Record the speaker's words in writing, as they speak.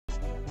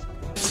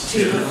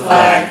to the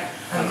flag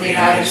of the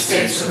United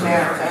States of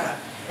America,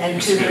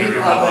 and to the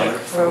republic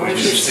for which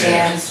it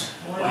stands,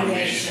 one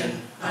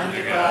nation,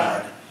 under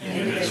God,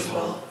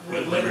 indivisible,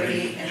 with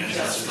liberty and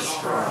justice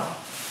for all.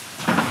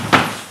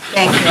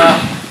 Thank you all.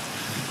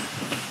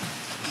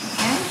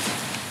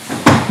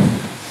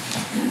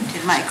 Okay.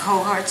 Did my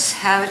cohorts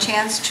have a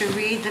chance to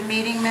read the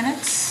meeting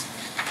minutes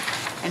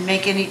and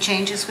make any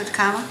changes with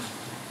comma?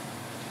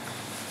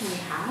 We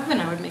have,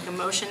 and I would make a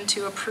motion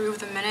to approve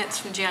the minutes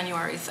from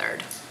January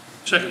 3rd.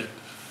 Second.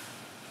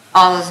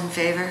 All those in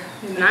favor?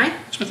 Newman, aye?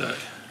 Smith, aye.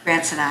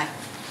 Grants and I.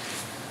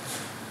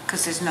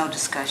 Because there's no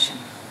discussion.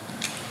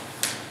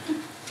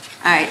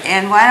 All right,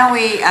 and why don't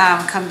we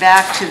come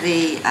back to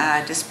the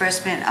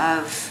disbursement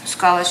of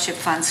scholarship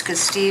funds, because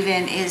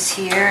Stephen is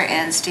here,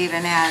 and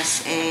Stephen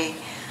has a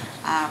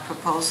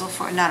proposal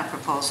for, not a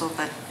proposal,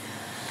 but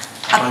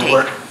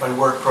update. My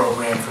work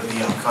program for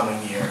the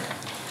upcoming year.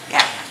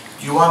 Yeah.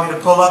 Do you want me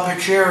to pull up your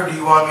chair, or do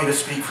you want me to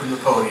speak from the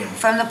podium?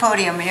 From the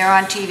podium, you're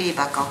on TV,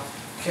 Bucko.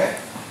 Okay.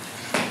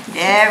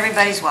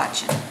 Everybody's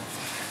watching.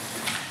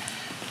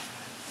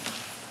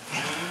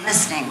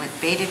 Listening with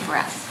bated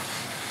breath.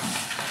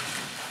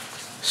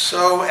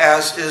 So,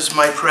 as is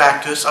my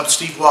practice, I'm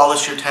Steve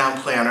Wallace, your town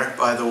planner,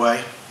 by the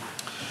way.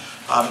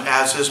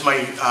 As is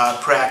my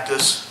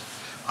practice,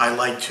 I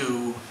like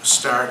to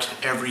start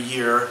every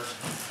year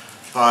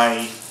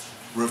by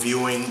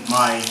reviewing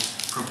my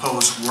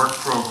proposed work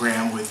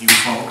program with you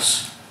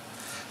folks,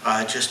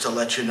 just to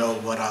let you know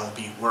what I'll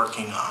be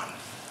working on.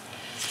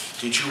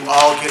 Did you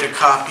all get a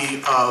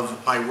copy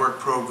of my work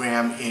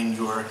program in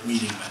your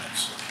meeting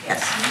minutes?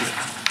 Yes.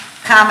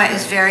 Comma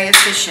is very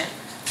efficient.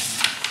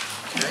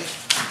 Okay.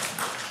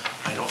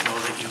 I don't know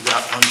that you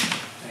got one.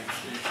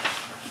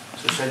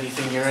 Is there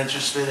anything you're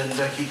interested in,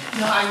 Becky?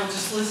 No, I will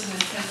just listen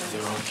intently.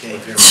 You're okay,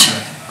 very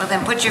good. Well,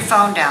 then put your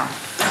phone down.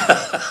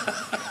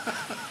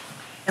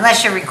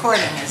 Unless you're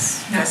recording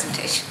this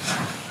presentation.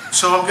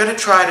 So I'm going to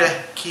try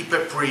to keep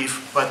it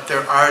brief, but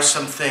there are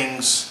some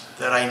things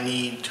that I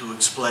need to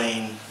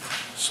explain,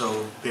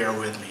 so bear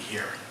with me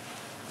here.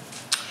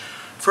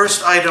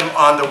 First item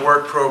on the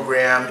work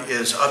program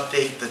is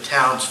update the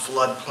town's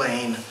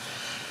floodplain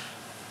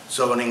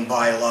zoning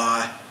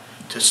bylaw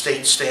to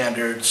state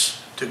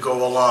standards to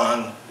go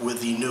along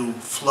with the new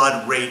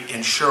flood rate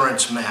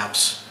insurance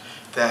maps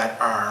that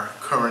are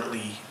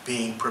currently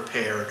being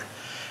prepared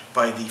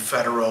by the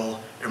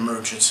Federal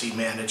Emergency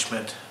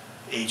Management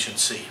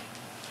Agency.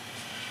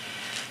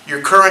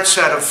 Your current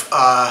set of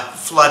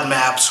flood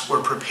maps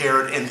were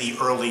prepared in the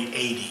early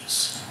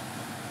 80s.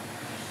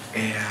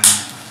 And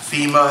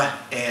FEMA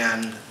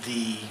and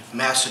the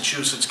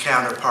Massachusetts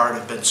counterpart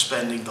have been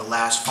spending the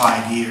last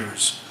 5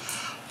 years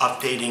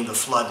updating the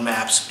flood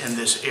maps in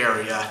this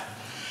area.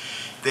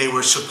 They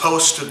were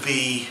supposed to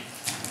be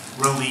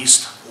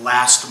released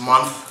last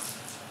month,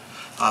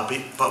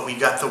 but we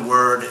got the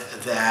word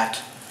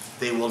that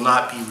they will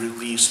not be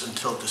released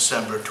until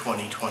December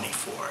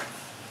 2024.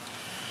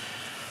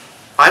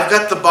 I've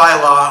got the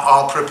bylaw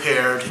all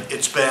prepared.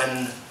 It's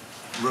been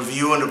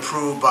reviewed and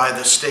approved by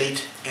the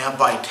state and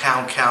by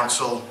town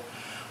council.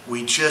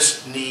 We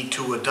just need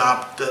to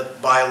adopt the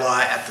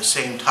bylaw at the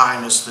same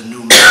time as the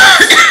new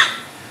maps.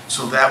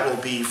 So that will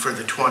be for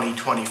the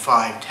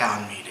 2025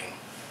 town meeting.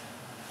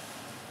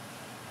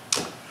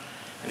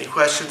 Any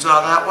questions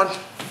on that one?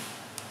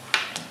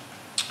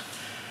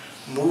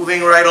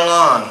 Moving right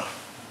along.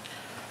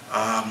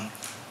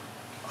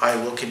 I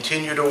will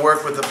continue to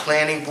work with the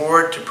planning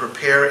board to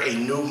prepare a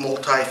new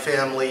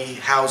multifamily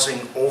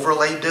housing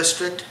overlay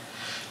district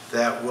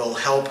that will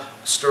help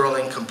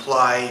Sterling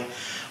comply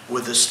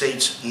with the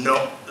state's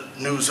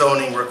new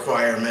zoning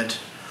requirement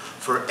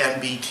for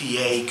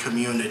MBTA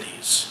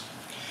communities.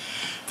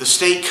 The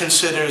state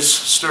considers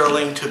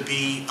Sterling to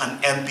be an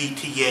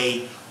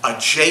MBTA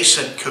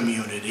adjacent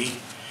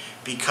community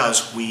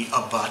because we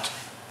abut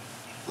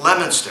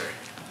Leominster,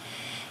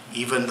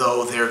 even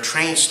though their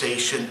train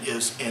station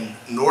is in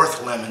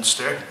North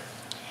Leominster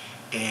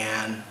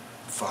and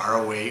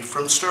far away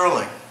from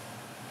Sterling.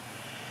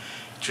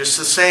 Just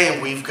the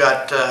same, we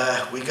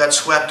got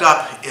swept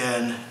up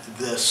in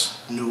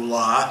this new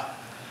law,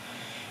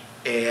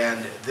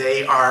 and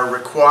they are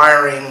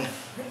requiring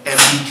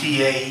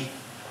MBTA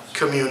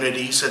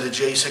communities and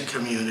adjacent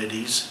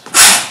communities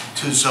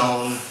to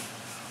zone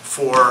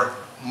for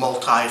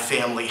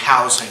multi-family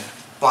housing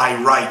by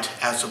right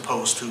as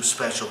opposed to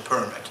special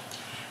permit.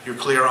 You're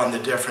clear on the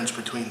difference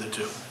between the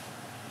two?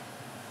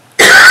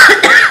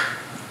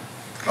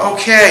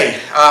 Okay,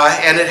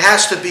 and it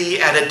has to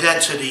be at a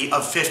density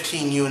of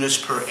 15 units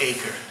per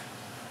acre.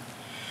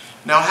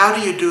 Now, how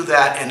do you do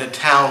that in a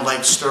town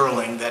like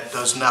Sterling that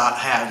does not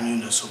have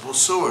municipal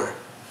sewer?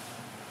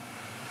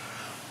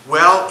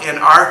 Well, in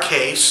our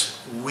case,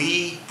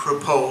 we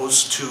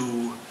propose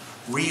to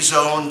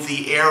rezone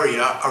the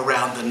area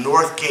around the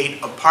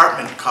Northgate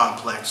apartment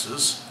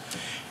complexes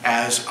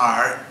as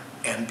our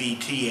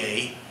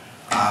MBTA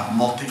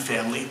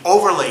multifamily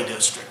overlay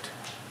district.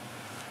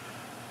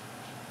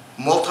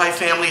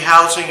 Multifamily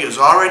housing is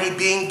already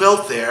being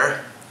built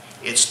there.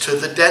 It's to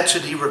the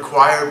density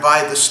required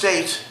by the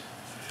state,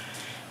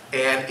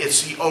 and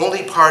it's the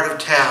only part of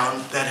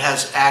town that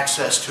has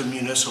access to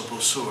municipal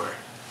sewer.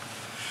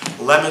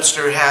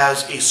 Leominster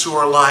has a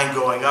sewer line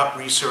going up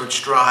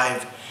Research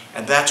Drive,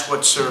 and that's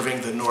what's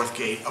serving the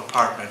Northgate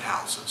apartment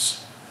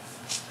houses.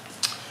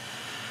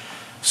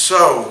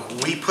 So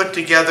we put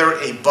together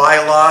a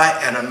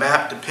bylaw and a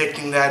map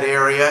depicting that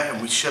area,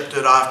 and we shipped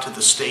it off to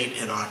the state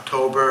in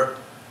October.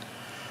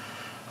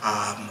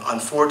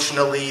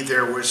 Unfortunately,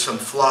 there were some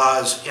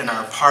flaws in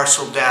our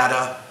parcel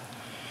data,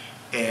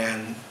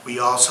 and we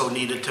also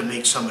needed to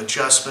make some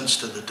adjustments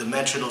to the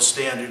dimensional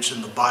standards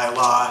in the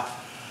bylaw.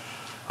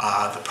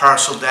 The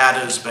parcel data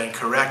has been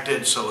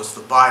corrected, so is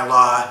the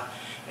bylaw,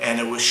 and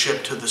it was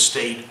shipped to the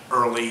state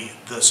early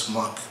this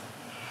month.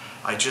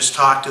 I just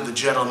talked to the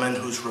gentleman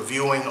who's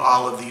reviewing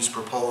all of these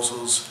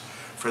proposals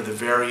for the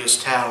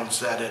various towns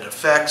that it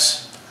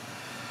affects.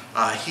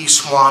 He's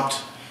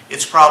swamped.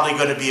 It's probably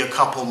going to be a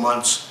couple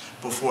months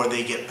before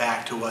they get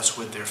back to us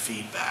with their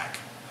feedback.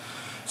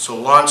 So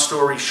long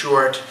story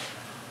short,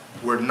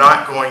 we're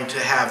not going to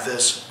have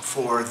this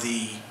for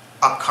the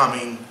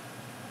upcoming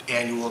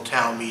annual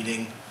town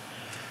meeting.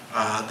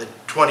 The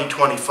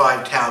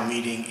 2025 town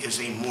meeting is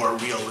a more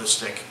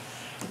realistic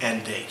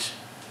end date.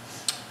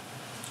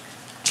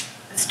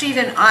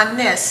 Stephen, on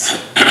this,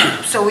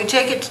 so we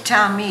take it to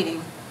town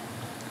meeting.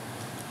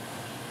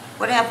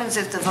 What happens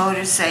if the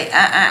voters say,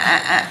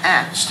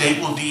 State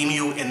will deem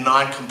you in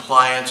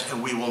non-compliance,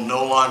 and we will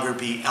no longer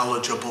be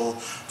eligible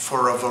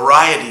for a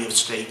variety of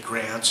state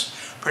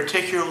grants,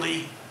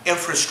 particularly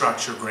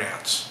infrastructure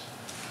grants.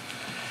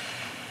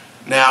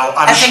 Now,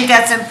 I think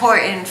that's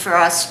important for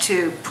us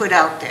to put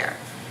out there.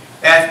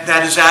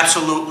 That is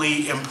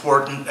absolutely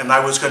important, and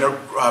I was going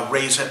to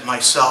raise it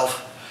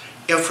myself.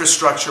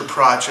 Infrastructure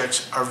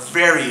projects are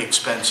very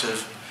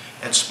expensive,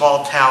 and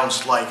small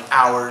towns like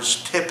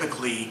ours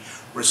typically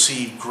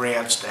receive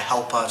grants to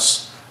help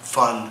us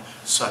fund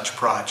such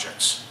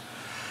projects.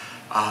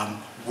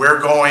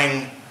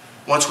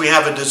 Once we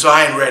have a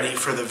design ready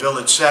for the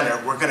village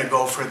center, we're going to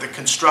go for the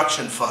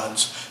construction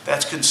funds.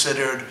 That's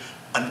considered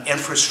an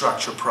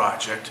infrastructure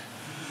project.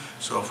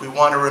 So if we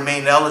want to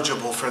remain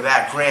eligible for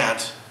that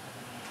grant,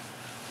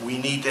 we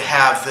need to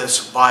have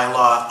this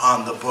bylaw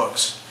on the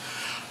books.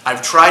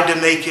 I've tried to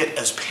make it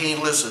as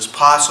painless as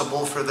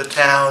possible for the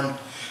town,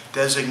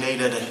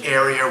 designated an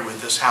area where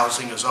this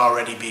housing is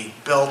already being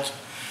built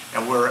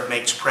and where it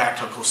makes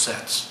practical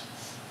sense.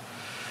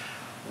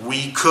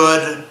 We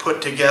could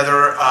put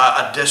together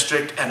a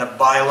district and a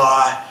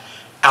bylaw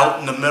out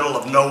in the middle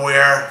of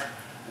nowhere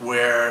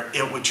where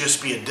it would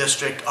just be a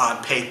district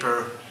on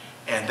paper,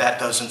 and that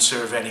doesn't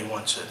serve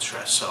anyone's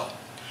interest. So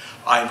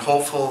I'm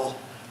hopeful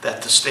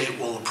that the state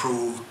will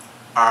approve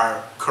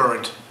our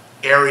current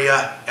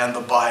area and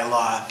the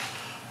bylaw.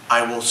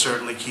 I will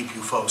certainly keep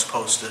you folks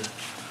posted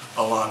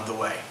along the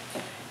way.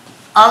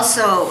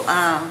 Also,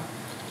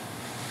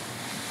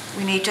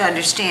 we need to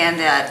understand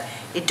that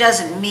it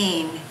doesn't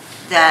mean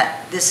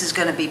that this is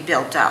going to be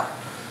built out.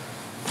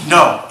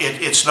 No,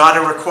 it's not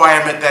a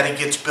requirement that it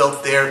gets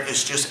built there.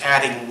 It's just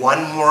adding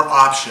one more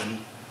option,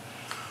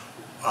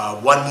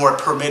 one more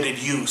permitted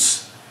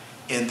use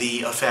in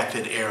the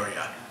affected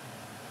area.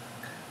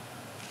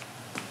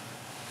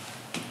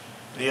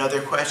 Any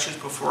other questions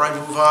before I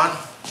move on?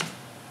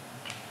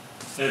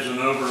 As an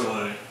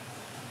overlay,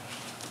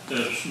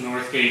 does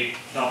Northgate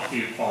help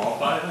you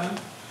qualify then?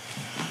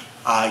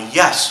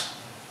 Yes,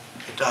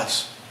 it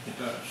does. It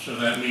does. So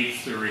that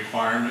meets the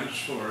requirements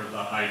for the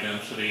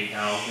high-density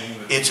housing?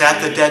 It's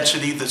at the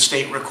density the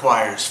state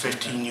requires,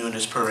 15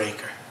 units per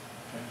acre.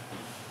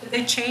 Did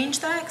they change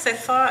that? Because I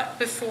thought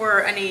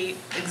before any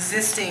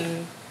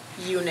existing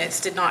units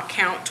did not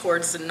count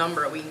towards the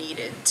number we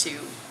needed to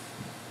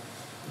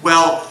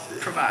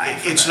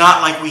provide. It's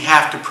not like we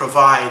have to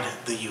provide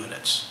the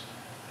units.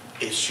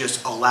 It's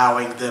just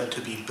allowing them to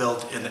be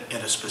built in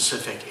a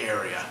specific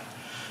area.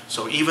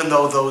 So even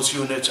though those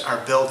units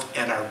are built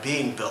and are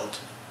being built,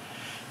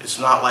 it's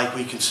not like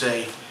we can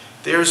say,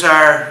 there's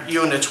our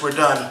units, we're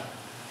done.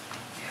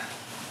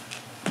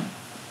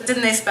 But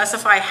didn't they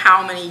specify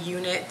how many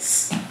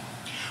units?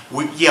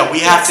 We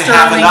have to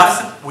have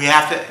enough. We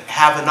have to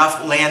have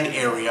enough land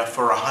area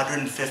for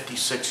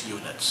 156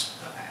 units.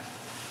 Okay.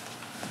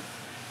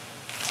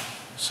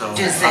 So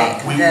Which is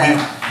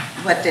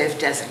what they've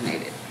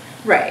designated.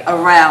 Right.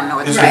 Around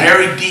North. There's a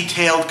very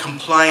detailed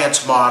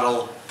compliance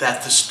model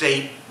that the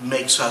state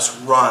makes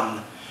us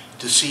run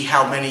to see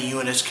how many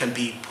units can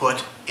be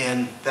put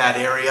in that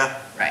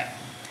area. Right.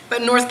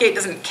 But Northgate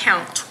doesn't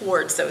count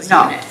towards those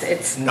No. units.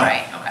 It's No.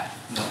 right. Okay.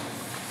 No.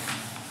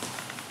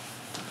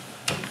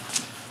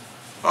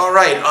 All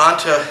right, on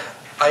to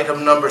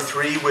item number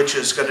 3, which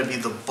is going to be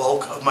the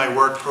bulk of my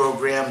work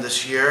program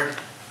this year.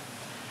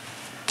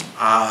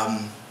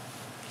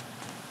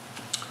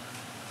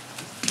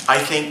 I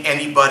think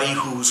anybody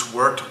who's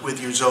worked with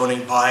your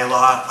zoning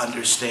bylaw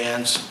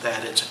understands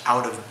that it's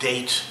out of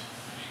date,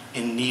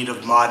 in need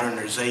of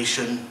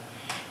modernization,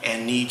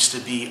 and needs to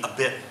be a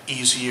bit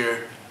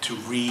easier to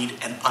read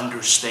and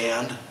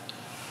understand.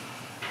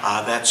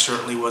 That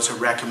certainly was a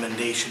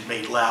recommendation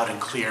made loud and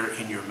clear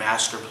in your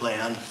master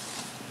plan.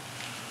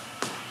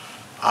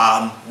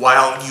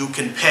 While you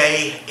can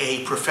pay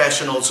a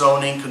professional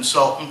zoning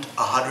consultant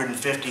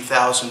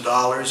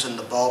 $150,000 in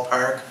the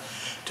ballpark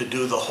to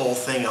do the whole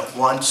thing at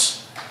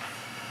once,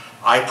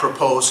 I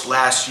proposed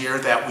last year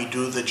that we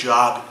do the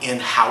job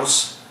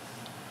in-house.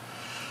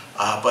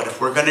 But if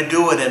we're going to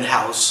do it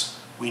in-house,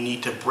 we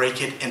need to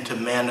break it into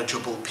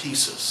manageable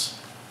pieces.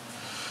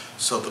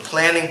 So the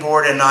planning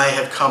board and I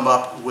have come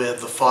up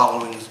with the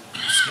following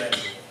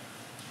schedule.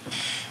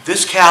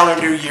 This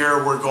calendar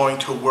year, we're going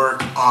to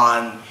work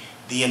on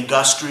the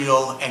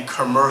industrial and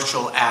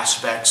commercial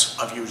aspects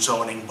of your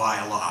zoning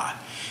bylaw,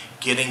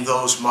 getting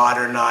those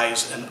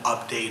modernized and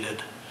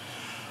updated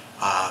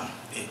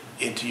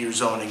into your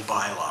zoning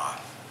bylaw.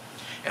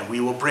 And we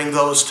will bring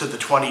those to the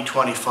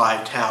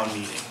 2025 town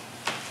meeting.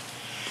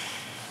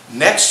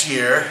 Next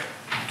year,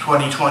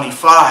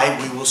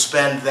 2025, we will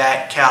spend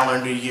that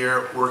calendar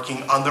year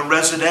working on the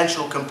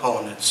residential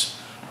components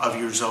of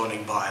your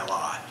zoning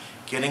bylaw,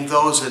 getting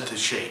those into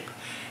shape,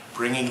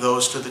 bringing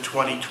those to the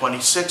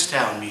 2026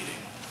 town meeting.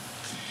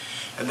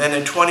 And then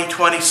in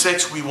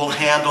 2026, we will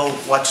handle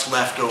what's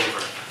left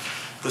over.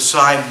 The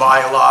sign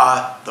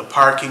bylaw, the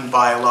parking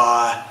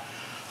bylaw,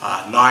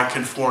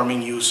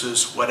 non-conforming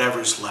uses,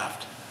 whatever's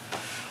left.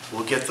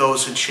 We'll get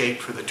those in shape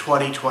for the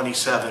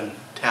 2027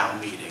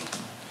 town meeting.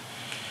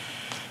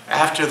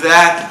 After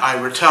that, I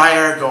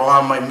retire, go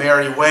on my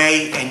merry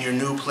way, and your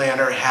new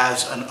planner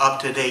has an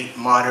up-to-date,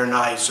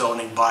 modernized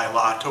zoning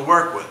bylaw to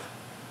work with.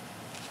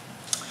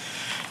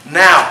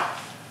 Now,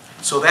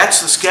 so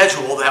that's the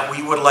schedule that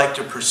we would like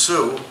to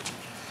pursue.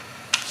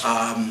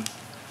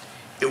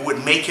 It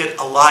would make it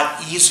a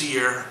lot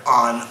easier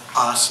on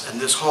us and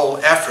this whole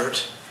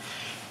effort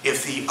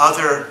if the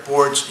other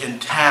boards in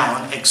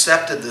town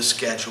accepted the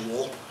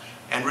schedule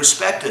and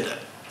respected it,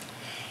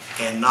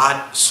 and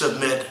not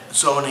submit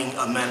zoning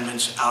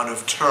amendments out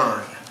of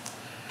turn,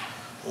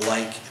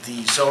 like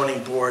the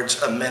zoning board's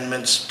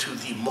amendments to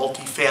the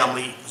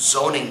multifamily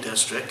zoning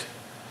district,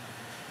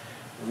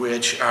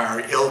 which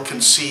are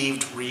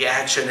ill-conceived,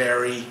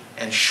 reactionary,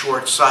 and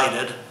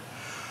short-sighted.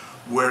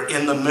 We're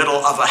in the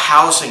middle of a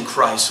housing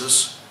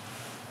crisis.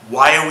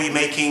 Why are we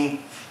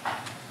making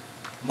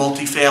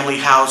multifamily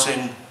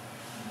housing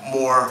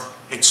more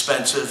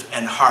expensive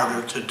and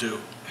harder to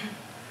do?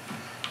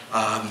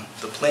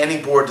 The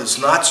planning board does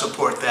not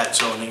support that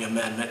zoning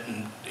amendment,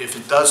 and if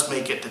it does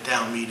make it to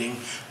town meeting,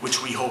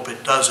 which we hope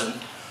it doesn't,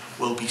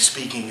 we'll be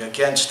speaking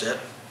against it.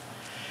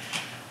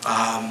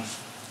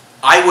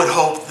 I would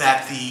hope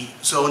that the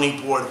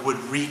zoning board would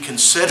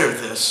reconsider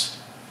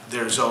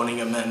their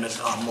zoning amendment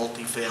on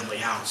multifamily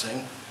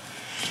housing,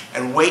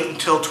 and wait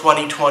until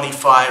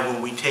 2025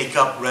 when we take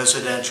up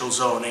residential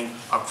zoning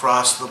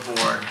across the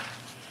board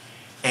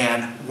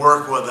and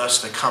work with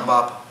us to come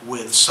up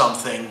with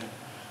something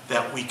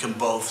that we can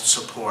both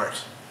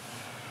support.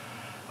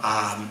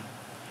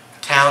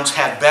 Towns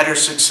have better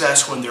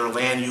success when their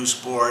land use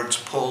boards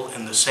pull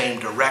in the same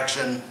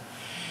direction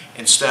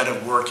instead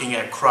of working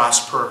at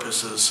cross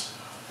purposes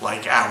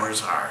like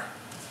ours are.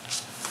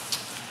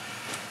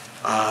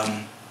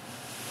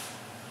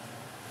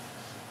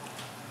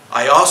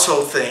 I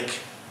also think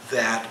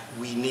that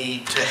we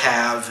need to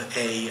have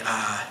a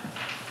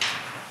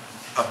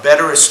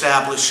better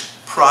established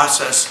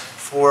process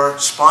for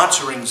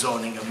sponsoring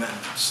zoning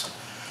amendments.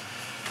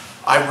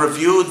 I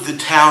reviewed the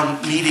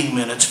town meeting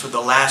minutes for the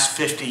last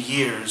 50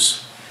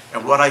 years,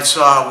 and what I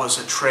saw was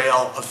a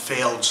trail of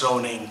failed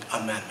zoning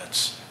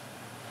amendments.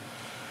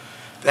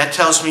 That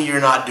tells me you're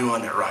not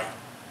doing it right.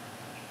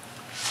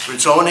 For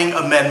zoning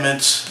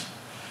amendments,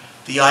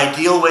 the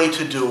ideal way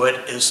to do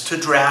it is to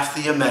draft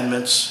the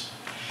amendments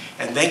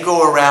and then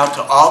go around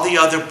to all the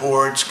other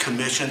boards,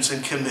 commissions,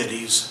 and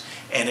committees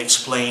and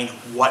explain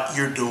what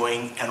you're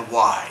doing and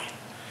why.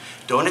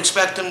 Don't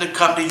expect them to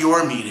come to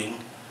your meeting.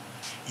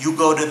 You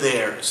go to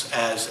theirs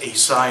as a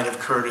sign of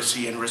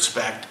courtesy and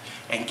respect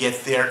and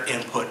get their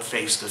input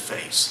face to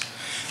face.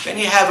 Then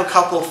you have a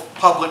couple of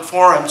public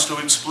forums to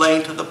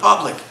explain to the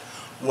public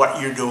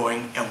what you're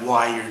doing and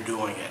why you're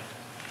doing it.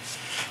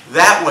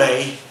 That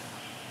way,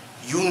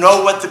 you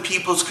know what the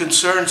people's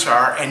concerns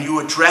are and you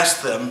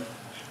address them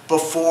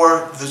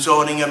before the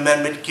zoning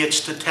amendment gets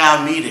to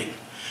town meeting.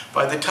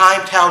 By the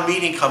time town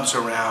meeting comes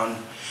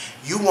around,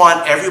 you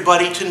want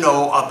everybody to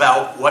know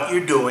about what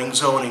you're doing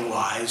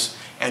zoning-wise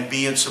and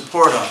be in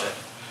support of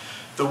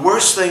it. The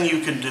worst thing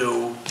you can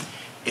do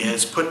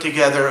is put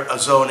together a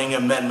zoning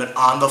amendment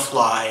on the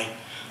fly,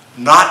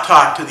 not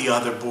talk to the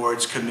other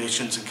boards,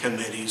 commissions, and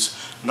committees,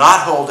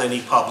 not hold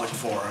any public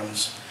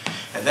forums,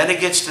 and then it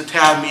gets to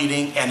town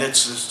meeting and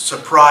it's a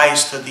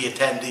surprise to the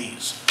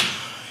attendees.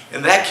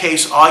 In that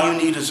case, all you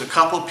need is a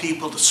couple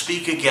people to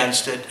speak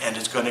against it and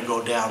it's going to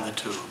go down the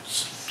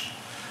tubes.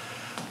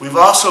 We've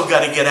also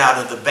got to get out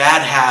of the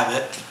bad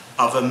habit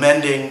of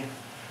amending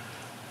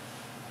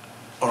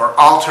or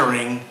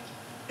altering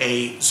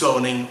a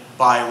zoning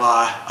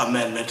bylaw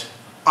amendment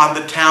on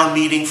the town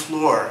meeting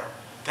floor.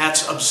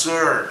 That's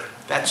absurd.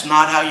 That's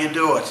not how you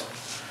do it.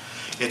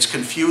 It's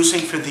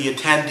confusing for the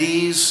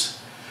attendees,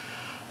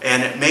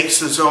 and it makes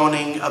the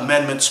zoning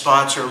amendment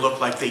sponsor look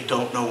like they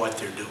don't know what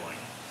they're doing.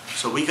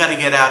 So we got to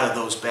get out of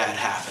those bad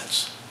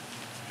habits.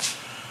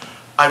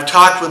 I've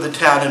talked with the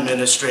town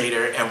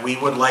administrator, and we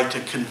would like to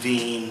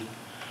convene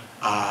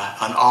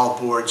an all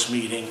boards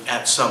meeting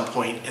at some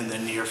point in the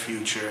near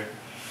future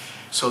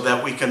so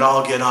that we can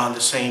all get on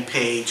the same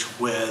page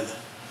with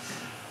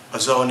a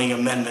zoning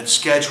amendment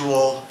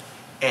schedule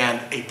and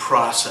a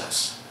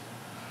process.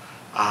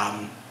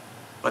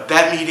 But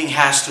that meeting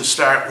has to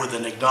start with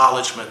an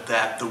acknowledgement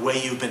that the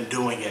way you've been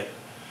doing it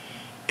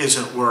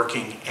isn't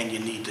working and you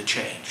need to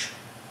change.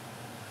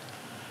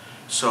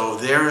 So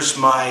there's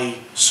my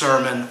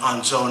sermon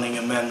on zoning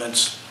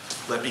amendments.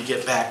 Let me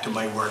get back to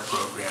my work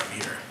program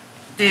here.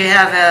 Do you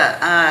have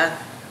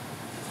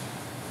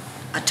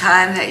a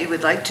time that you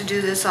would like to do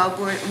this all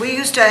board? We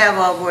used to have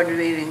all board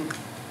meeting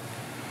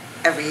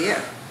every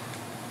year,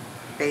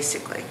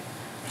 basically.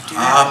 Do you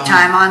have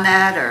time on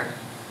that, or?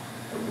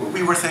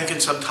 We were thinking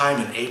sometime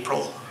in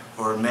April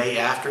or May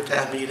after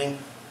town meeting.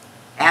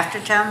 After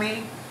town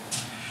meeting?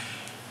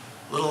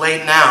 A little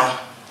late now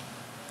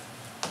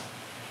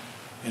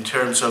in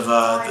terms of...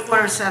 4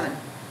 or 7?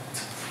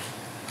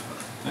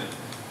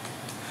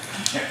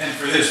 And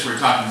for this, we're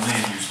talking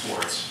land use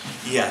boards.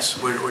 Yes,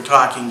 we're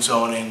talking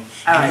zoning.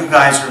 All And right. you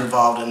guys are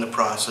involved in the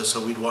process, so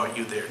we'd want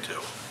you there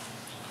too.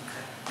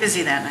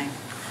 Busy that night.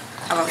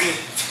 How about you?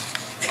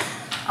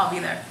 I'll be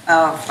there.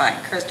 Oh,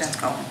 fine, Kristen's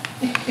going.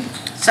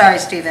 Sorry,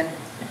 Stephen.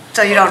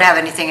 So you don't have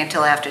anything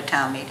until after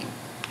town meeting?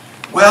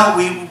 Well,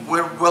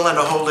 we're willing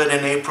to hold it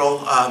in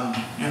April.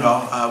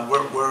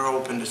 We're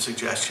open to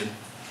suggestion.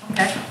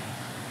 Okay.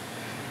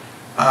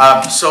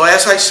 So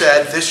as I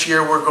said, this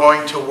year we're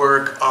going to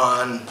work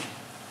on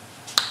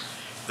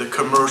the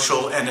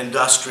commercial and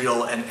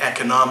industrial and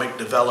economic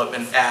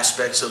development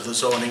aspects of the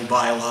zoning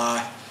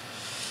bylaw.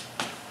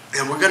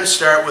 And we're going to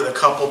start with a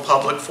couple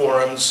public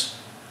forums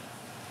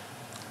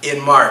in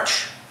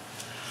March.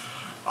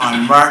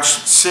 On March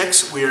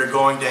 6th, we are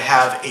going to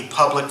have a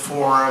public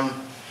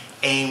forum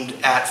aimed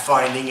at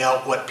finding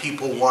out what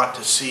people want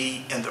to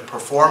see in the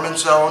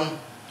performance zone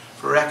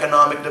for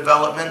economic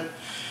development.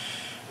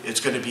 It's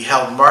going to be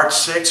held March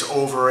 6th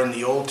over in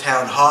the Old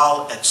Town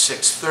Hall at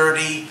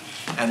 6:30,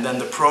 and then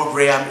the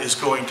program is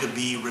going to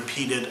be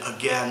repeated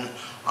again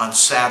on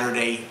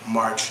Saturday,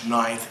 March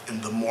 9th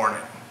in the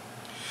morning.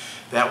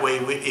 That way,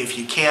 if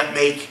you can't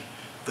make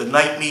the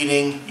night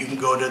meeting, you can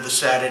go to the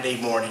Saturday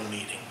morning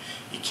meeting.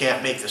 You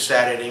can't make the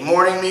Saturday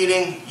morning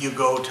meeting, you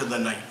go to the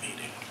night meeting.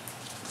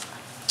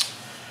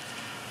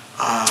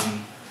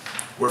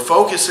 We're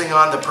focusing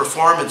on the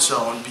performance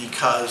zone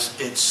because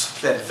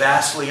it's been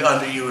vastly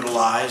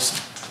underutilized,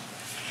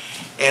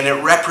 and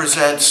it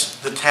represents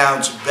the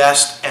town's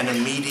best and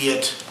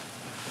immediate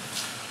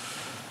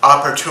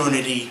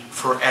opportunity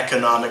for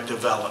economic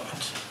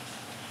development.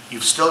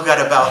 You've still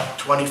got about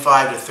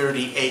 25 to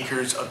 30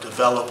 acres of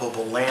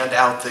developable land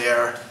out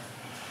there.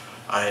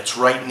 It's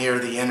right near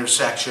the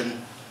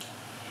intersection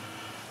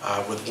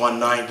with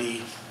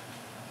 190.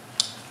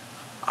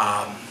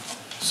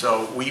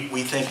 So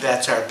we think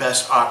that's our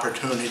best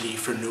opportunity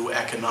for new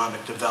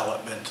economic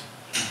development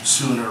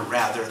sooner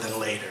rather than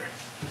later.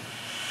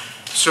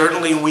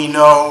 Certainly we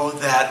know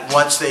that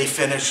once they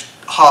finish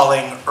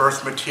hauling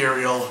earth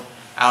material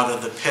out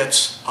of the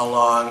pits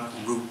along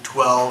Route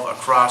 12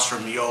 across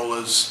from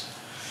Miola's,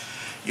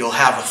 you'll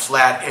have a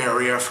flat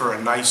area for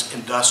a nice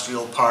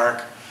industrial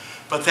park,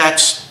 but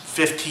that's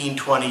 15,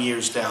 20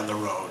 years down the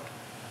road.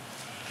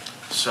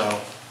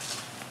 So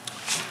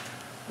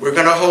we're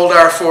going to hold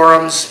our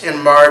forums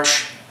in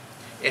March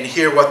and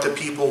hear what the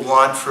people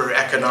want for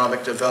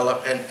economic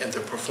development in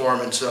the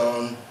performance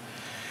zone.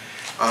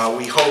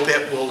 We hope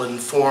it will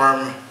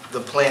inform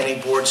the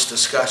planning board's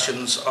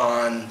discussions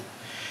on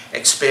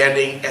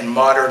expanding and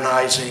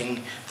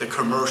modernizing the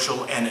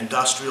commercial and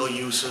industrial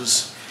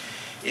uses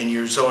in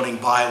your zoning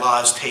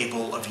bylaws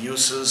table of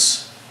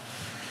uses.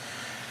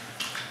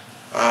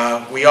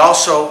 We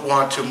also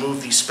want to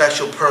move the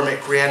special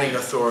permit granting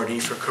authority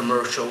for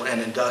commercial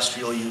and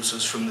industrial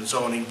uses from the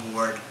zoning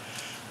board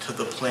to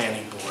the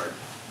planning board.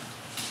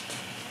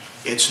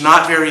 It's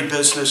not very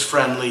business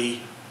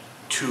friendly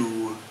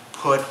to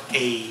put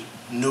a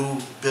new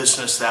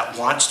business that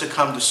wants to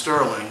come to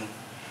Sterling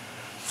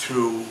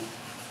through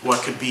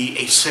what could be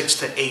a 6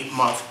 to 8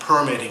 month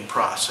permitting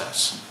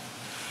process.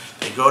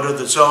 They go to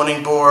the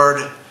zoning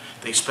board,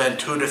 they spend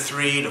 2 to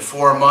 3 to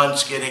 4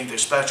 months getting their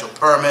special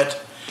permit,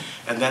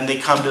 and then they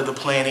come to the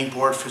planning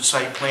board for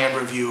site plan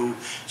review,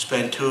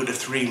 spend 2 to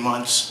 3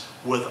 months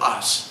with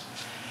us.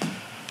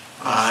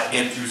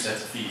 And 2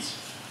 sets of fees.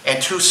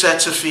 And 2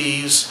 sets of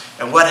fees.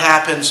 And what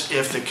happens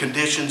if the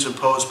conditions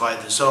imposed by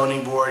the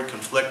zoning board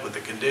conflict with the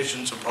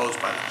conditions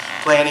imposed by the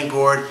planning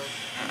board?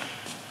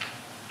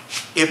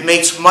 It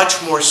makes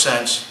much more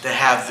sense to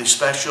have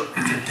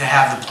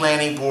the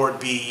planning board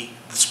be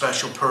the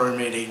special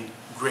permitting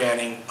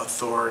granting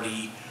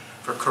authority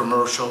for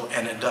commercial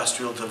and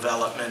industrial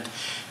development.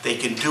 They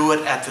can do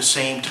it at the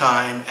same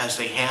time as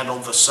they handle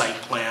the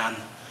site plan.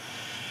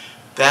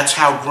 That's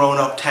how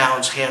grown-up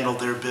towns handle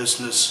their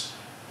business.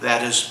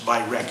 That is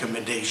my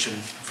recommendation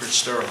for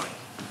Sterling.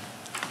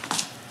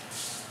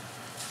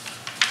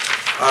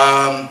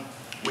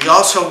 We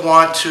also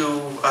want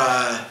to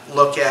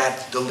look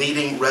at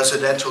deleting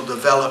residential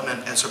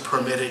development as a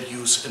permitted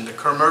use in the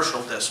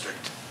commercial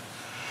district.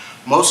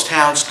 Most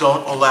towns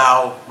don't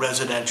allow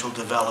residential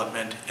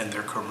development in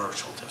their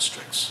commercial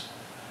districts.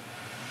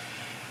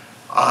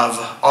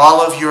 Of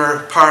all of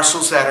your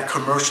parcels that are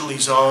commercially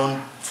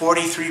zoned,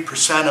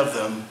 43% of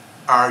them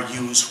are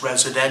used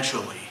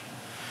residentially.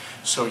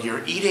 So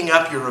you're eating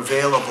up your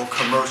available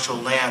commercial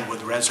land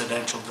with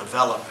residential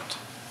development.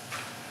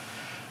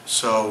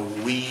 So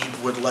we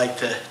would like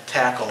to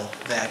tackle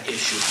that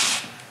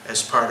issue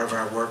as part of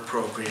our work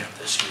program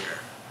this year.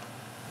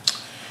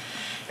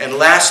 And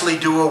lastly,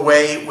 do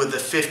away with the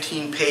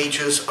 15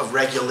 pages of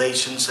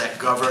regulations that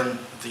govern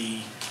the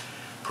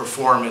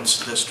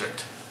performance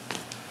district.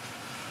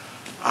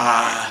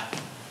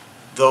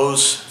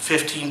 Those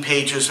 15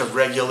 pages of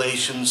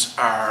regulations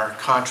are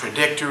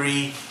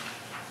contradictory,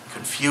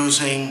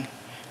 confusing,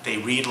 they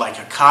read like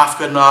a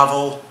Kafka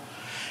novel.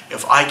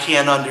 If I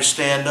can't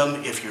understand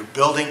them, if your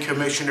building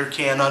commissioner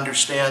can't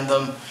understand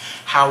them,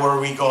 how are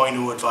we going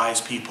to advise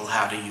people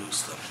how to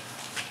use them?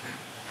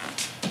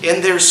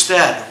 In their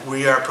stead,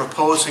 we are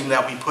proposing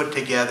that we put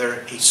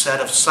together a set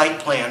of site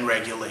plan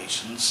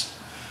regulations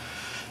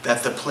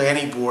that the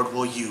planning board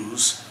will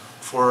use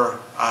for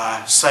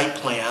site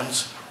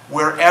plans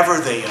wherever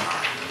they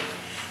are.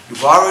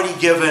 You've already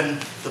given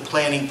the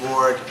planning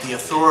board the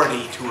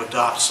authority to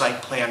adopt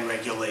site plan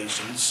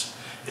regulations.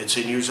 It's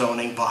in your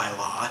zoning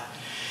bylaw.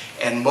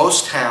 And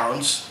most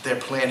towns, their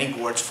planning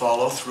boards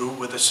follow through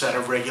with a set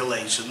of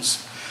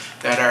regulations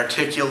that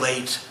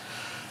articulate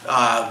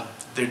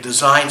their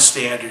design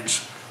standards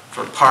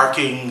for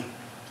parking,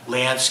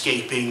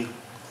 landscaping,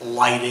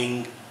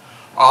 lighting,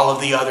 all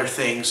of the other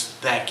things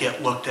that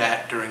get looked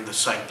at during the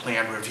site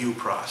plan review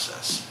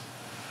process.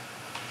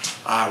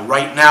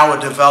 Right now, a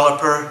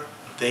developer,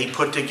 they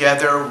put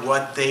together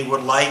what they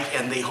would like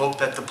and they hope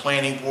that the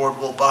planning board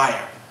will buy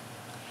it.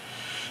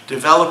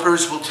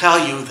 Developers will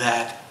tell you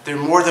that they're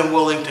more than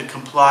willing to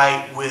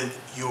comply with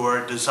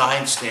your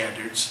design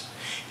standards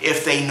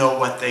if they know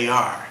what they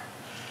are.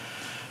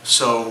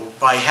 So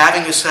by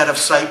having a set of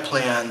site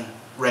plan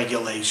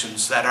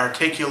regulations that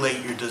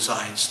articulate your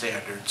design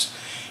standards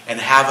and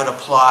have it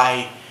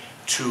apply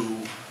to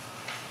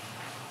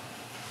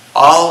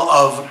all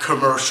of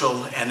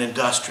commercial and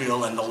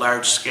industrial and the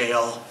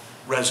large-scale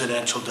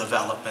residential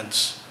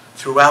developments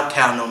throughout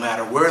town, no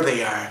matter where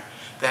they are,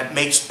 that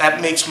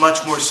makes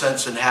much more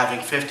sense than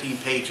having 15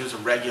 pages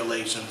of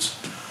regulations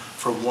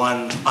for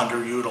one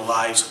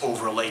underutilized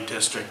overlay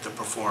district, the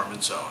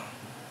performance zone.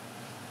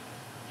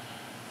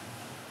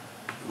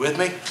 You with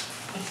me?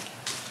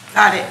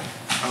 Got it.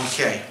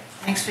 Okay.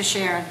 Thanks for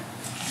sharing.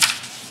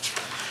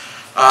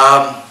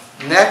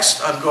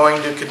 Next, I'm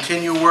going to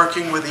continue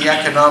working with the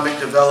Economic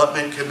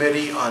Development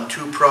Committee on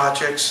two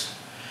projects,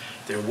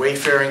 their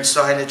Wayfaring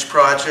Signage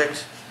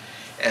Project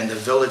and the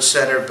Village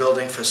Center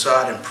Building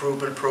Facade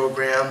Improvement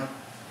Program.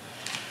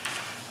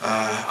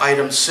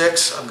 Item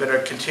 6, I'm going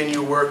to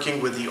continue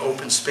working with the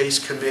Open Space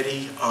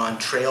Committee on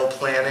trail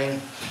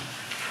planning,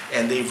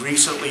 and they've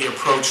recently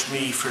approached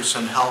me for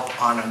some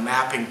help on a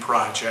mapping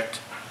project,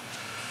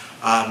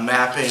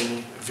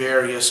 mapping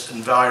various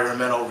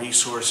environmental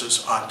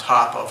resources on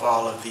top of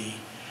all of the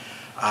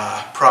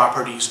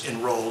properties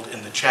enrolled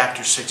in the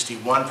Chapter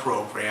 61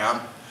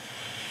 program.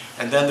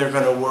 And then they're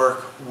going to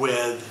work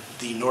with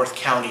the North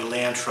County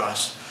Land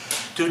Trust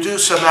to do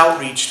some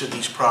outreach to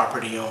these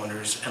property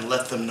owners and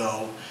let them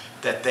know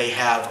that they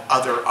have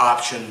other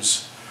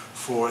options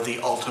for the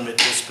ultimate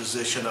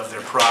disposition of their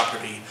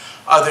property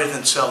other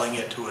than selling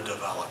it to a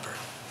developer.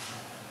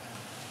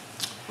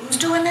 Who's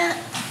doing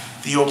that?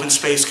 The Open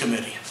Space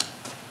Committee.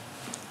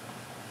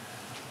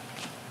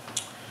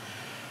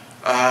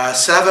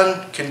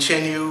 7,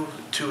 continue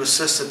to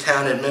assist the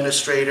town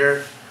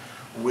administrator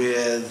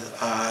with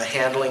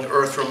handling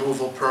earth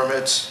removal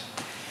permits.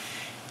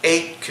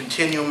 8,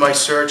 continue my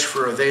search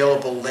for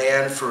available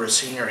land for a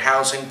senior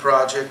housing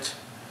project.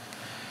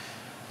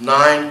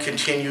 9,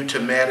 continue to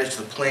manage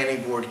the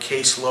planning board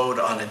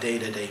caseload on a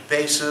day-to-day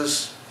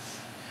basis.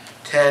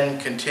 10,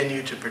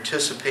 continue to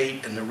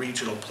participate in the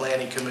regional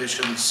planning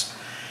commission's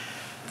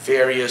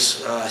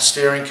various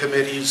steering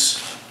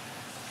committees.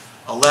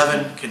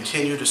 11,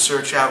 continue to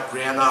search out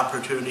grant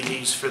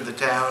opportunities for the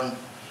town.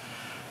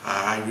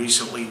 I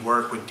recently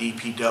worked with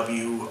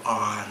DPW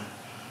on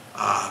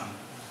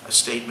a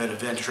statement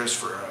of interest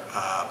for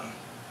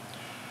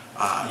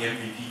The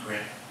MVP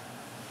grant.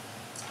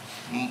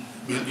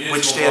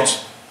 which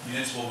stands.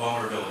 Municipal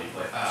vulnerability.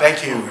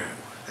 Thank you. Program.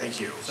 Thank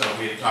you. So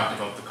we had talked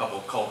about the couple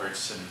of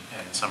culverts and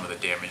some of the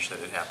damage that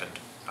had happened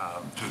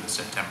through the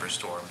September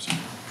storms.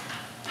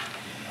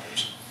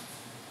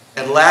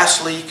 And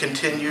lastly,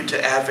 continue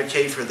to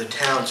advocate for the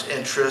town's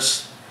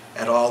interests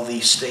at all the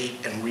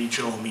state and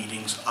regional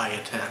meetings I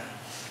attend.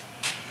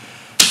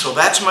 So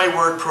that's my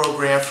work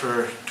program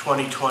for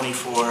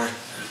 2024.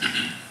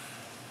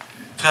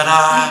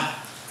 Ta-da!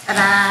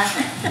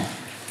 Ta-da!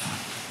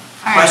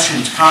 All right.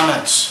 Questions,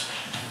 comments?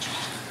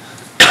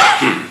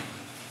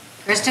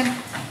 Kristen?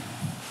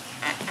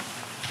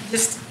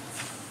 Just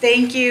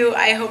thank you.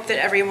 I hope that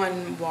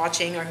everyone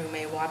watching or who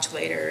may watch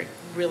later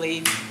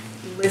really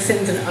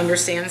listens and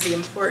understands the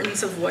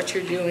importance of what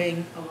you're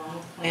doing along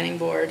with the planning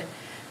board,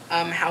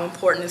 how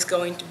important it's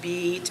going to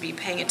be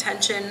paying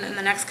attention in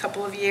the next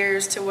couple of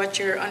years to what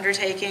you're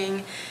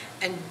undertaking,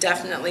 and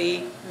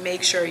definitely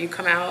make sure you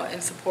come out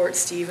and support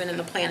Stephen and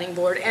the planning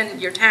board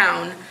and your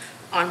town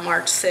on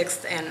March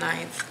 6th and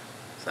 9th.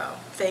 So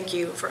thank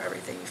you for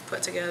everything you've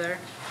put together.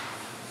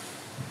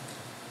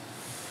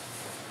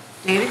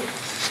 David?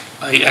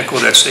 I echo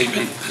that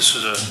statement. This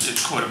is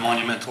it's quite a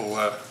monumental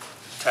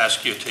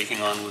task you're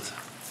taking on with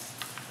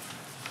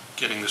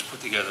getting this put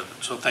together.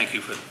 So thank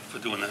you for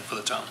doing that for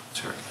the town.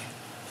 Certainly.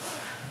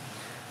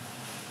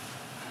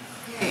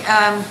 Okay,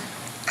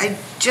 I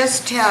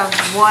just have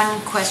one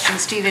question,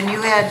 Stephen.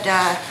 You had,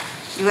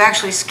 you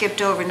actually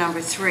skipped over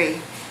number 3.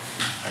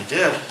 I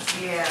did.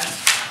 Yeah.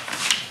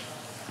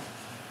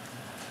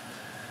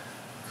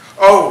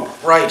 Oh,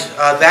 right.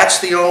 That's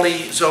the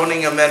only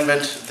zoning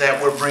amendment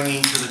that we're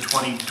bringing to the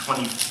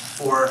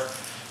 2024,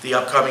 the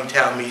upcoming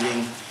town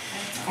meeting.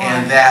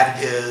 And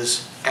that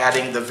is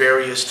adding the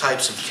various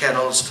types of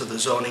kennels to the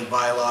zoning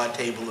bylaw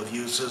table of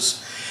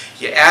uses.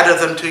 You added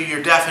them to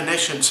your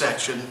definition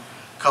section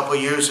a couple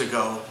years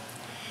ago.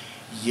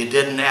 You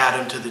didn't add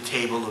them to the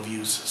table of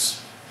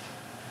uses.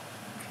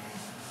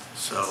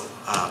 So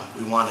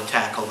we want to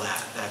tackle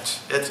that.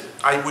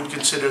 I would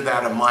consider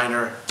that a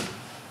minor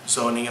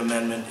zoning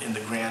amendment in the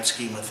grand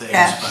scheme of things.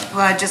 Yeah, But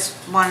well, I just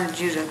wanted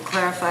you to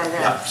clarify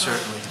that. Yeah,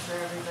 certainly. For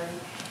everybody.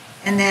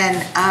 And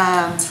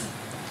then,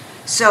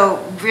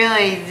 so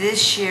really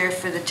this year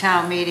for the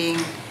town meeting,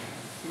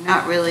 you're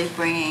not really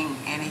bringing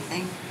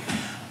anything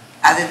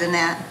other than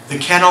that? the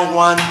kennel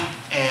one,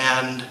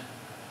 and,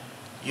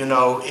 you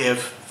know,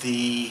 if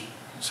the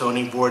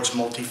zoning board's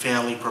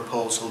multifamily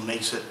proposal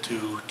makes it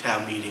to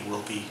town meeting,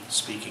 we'll be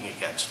speaking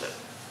against it.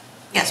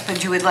 Yes,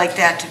 but you would like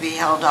that to be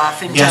held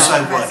off until Yes,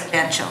 I would.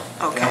 residential?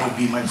 Okay. That would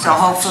be my So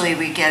preference. hopefully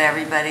we get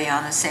everybody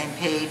on the same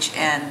page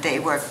and they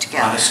work On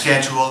together. a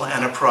schedule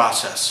and a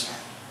process.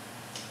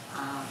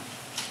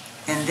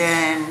 And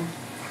then,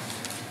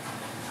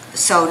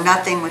 so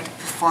nothing with the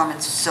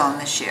performance zone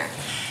this year?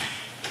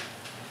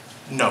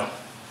 No.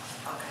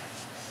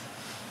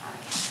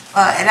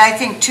 And I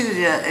think too,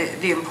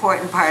 the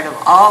important part of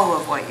all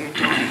of what you're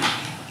doing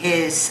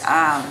is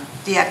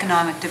the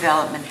economic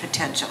development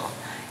potential.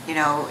 You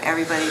know,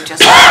 everybody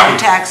just wants their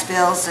tax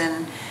bills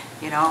and,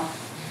 you know,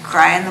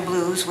 crying the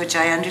blues, which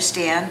I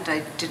understand.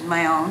 I did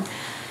my own,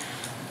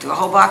 threw a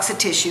whole box of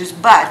tissues,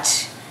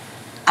 but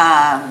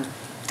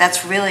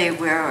that's really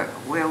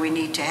where we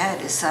need to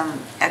head, is some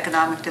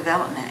economic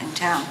development in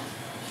town.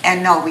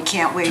 And no, we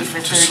can't wait for 30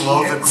 years. To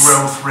slow the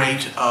growth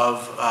rate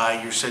of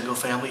your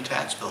single-family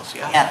tax bills,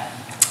 yeah.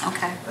 Yeah,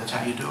 okay, That's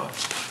how you do it.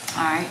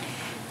 all right.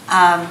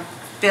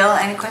 Bill,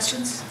 any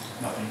questions?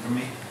 Nothing from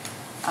me.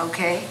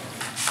 Okay.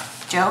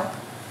 Joe?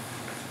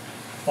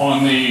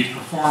 On the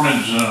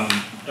performance zone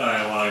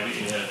dialogue that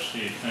you had,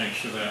 Steve, thanks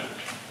for that.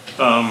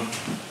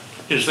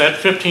 Is that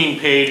 15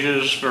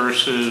 pages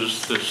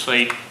versus the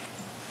site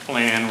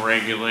plan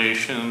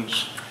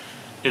regulations?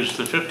 Is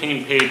the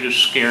 15 pages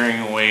scaring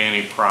away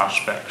any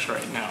prospects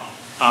right now?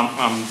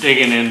 I'm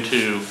digging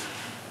into,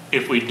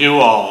 if we do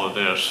all of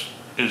this,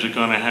 is it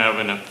going to have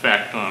an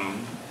effect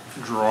on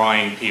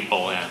drawing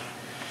people in?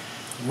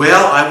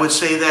 Well, I would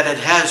say that it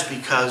has,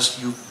 because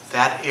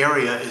that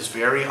area is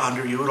very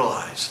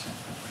underutilized.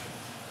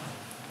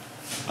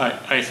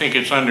 I think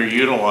it's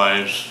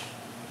underutilized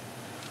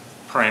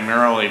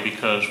primarily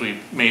because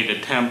we've made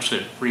attempts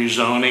at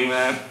rezoning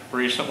that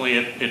recently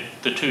at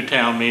the 2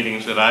 town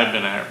meetings that I've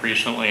been at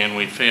recently, and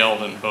we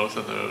failed in both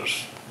of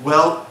those.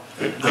 Well,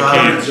 The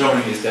current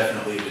zoning is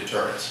definitely a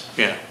deterrent.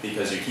 Yeah.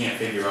 Because you can't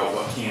figure out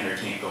what can or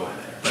can't go in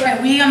there.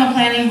 Right, we on the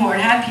planning board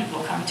had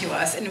people come to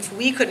us, and if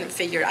we couldn't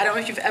figure it, I don't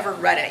know if you've ever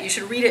read it, you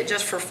should read it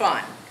just for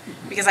fun.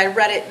 Because I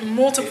read it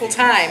multiple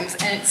times,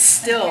 and it's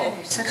still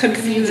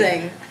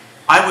confusing.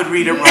 I would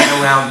read it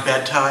right around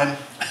bedtime,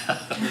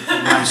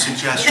 my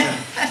suggestion.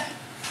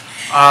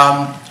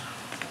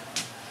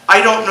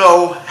 I don't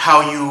know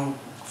how you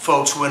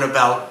folks went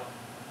about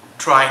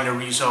trying to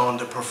rezone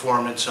the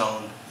performance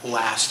zone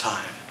last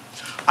time.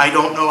 I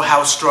don't know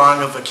how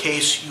strong of a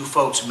case you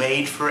folks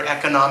made for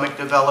economic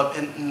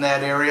development in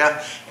that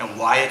area and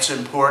why it's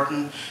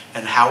important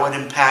and how it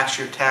impacts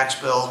your tax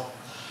bill.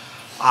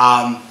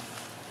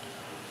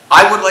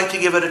 I would like to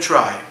give it a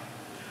try.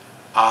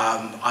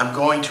 I'm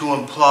going to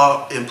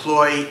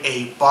employ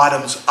a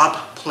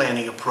bottoms-up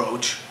planning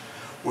approach,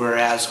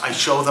 whereas I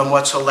show them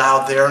what's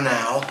allowed there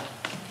now.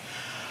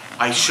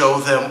 I show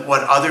them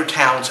what other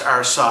towns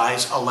our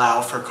size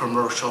allow for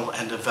commercial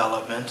and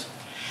development.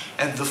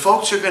 And the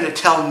folks are going to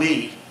tell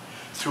me,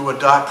 through a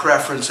dot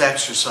preference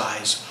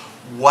exercise,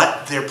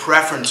 what their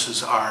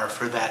preferences are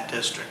for that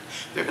district.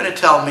 They're going to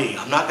tell me.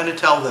 I'm not going to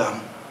tell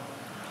them.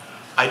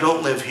 I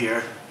don't live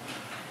here.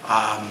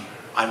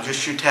 I'm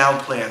just your town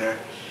planner.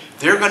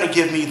 They're going to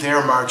give me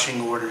their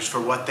marching orders for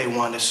what they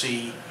want to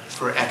see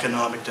for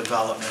economic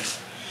development.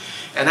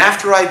 And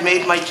after I've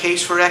made my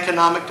case for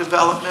economic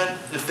development,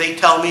 if they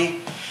tell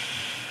me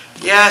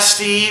Yeah,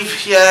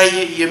 Steve, yeah,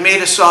 you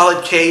made a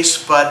solid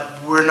case,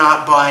 but we're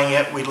not buying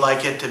it. We'd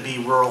like it to be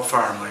rural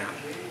farmland.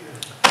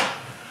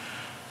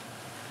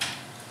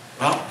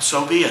 Well,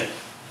 so be it.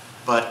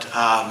 But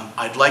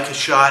I'd like a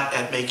shot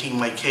at making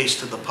my case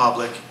to the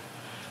public.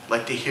 I'd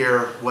like to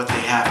hear what they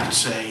have to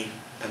say,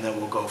 and then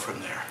we'll go from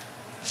there.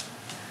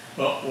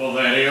 Well,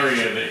 that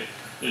area that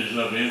is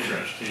of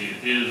interest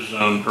is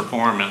zone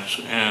performance,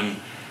 and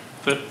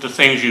the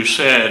things you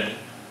said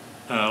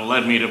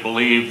led me to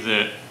believe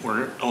that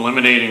we're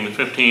eliminating the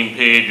 15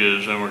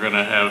 pages and we're going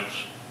to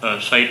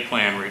have site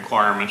plan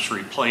requirements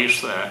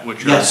replace that,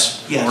 which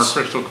Yes, are more yes.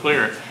 crystal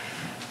clear,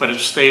 but it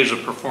stays a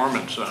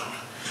performance zone.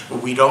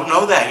 But we don't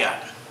know that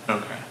yet.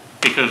 Okay.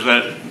 Because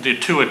the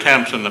two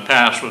attempts in the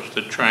past was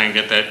to try and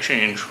get that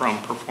change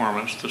from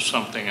performance to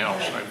something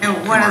else.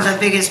 And one of the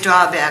biggest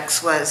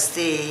drawbacks was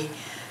the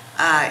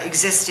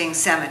existing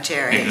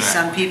cemetery. Exactly.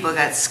 Some people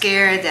got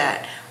scared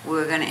that we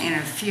were going to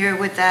interfere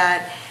with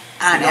that.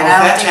 You know, if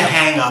that's a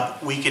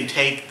hang-up, we can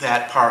take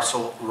that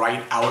parcel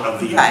right out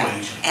of the Right,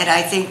 equation. and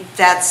I think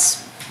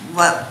that's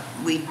what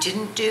we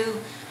didn't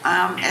do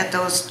at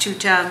those two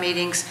town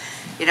meetings.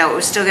 You know, it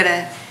was still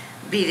gonna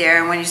be there,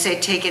 and when you say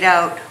take it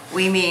out,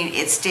 we mean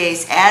it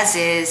stays as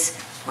is,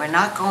 we're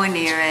not going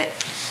near it,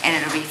 and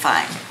it'll be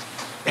fine.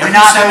 We're Every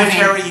not moving.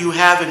 cemetery you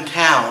have in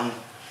town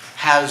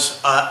has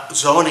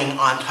zoning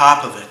on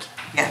top of it.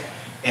 Yeah,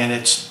 And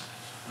it's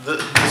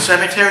the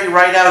cemetery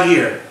right out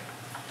here.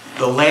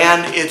 The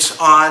land it's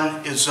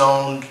on is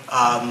zoned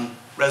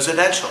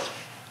residential.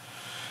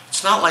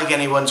 It's not like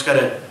anyone's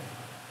gonna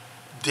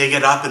dig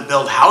it up and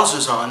build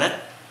houses on it.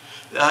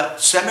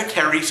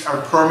 Cemeteries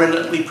are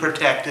permanently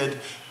protected,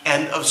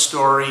 end of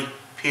story,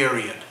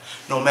 period,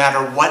 no matter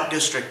what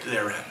district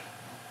they're in.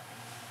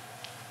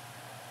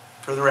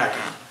 For the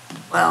record.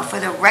 well, for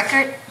the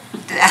record,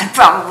 that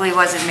probably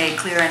wasn't made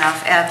clear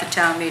enough at the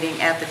town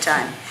meeting at the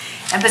time.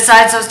 And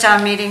besides, those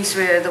town meetings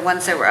were the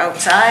ones that were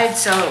outside,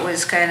 so it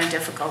was kind of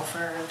difficult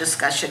for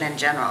discussion in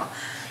general.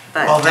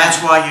 But, Well, that's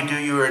why you do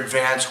your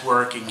advance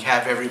work and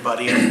have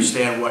everybody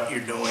understand what you're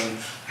doing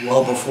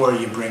well before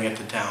you bring it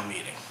to town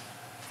meeting.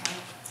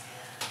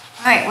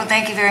 All right, well,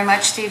 thank you very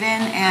much, Stephen,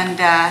 and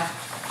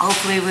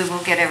hopefully we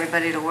will get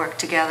everybody to work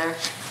together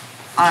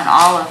on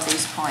all of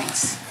these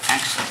points,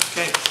 actually.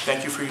 Okay,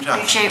 thank you for your time.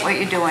 Appreciate what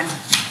you're doing.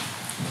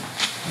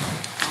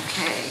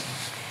 Okay.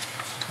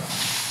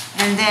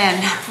 And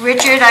then,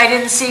 Richard, I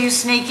didn't see you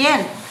sneak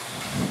in.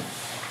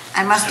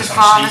 I must have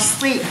fallen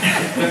asleep.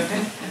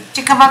 Did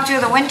you come up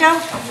through the window?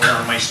 I'm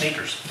wearing my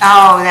sneakers.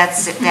 Oh,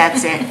 that's it,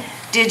 that's it.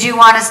 Did you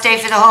want to stay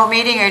for the whole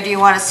meeting, or do you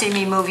want to see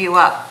me move you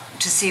up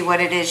to see what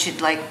it is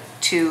you'd like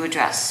to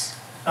address?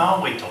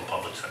 I'll wait till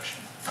public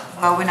section.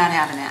 Well, we're not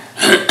having that.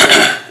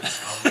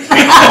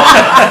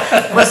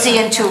 We'll see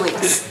you in 2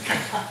 weeks.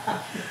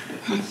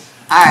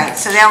 All right,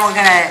 so then we're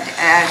gonna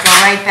go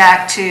right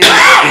back to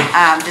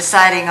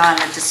deciding on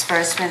the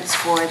disbursements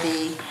for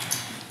the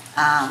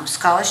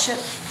scholarship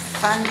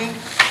funding.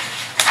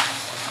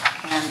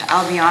 And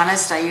I'll be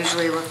honest, I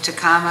usually look to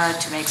Kama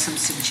to make some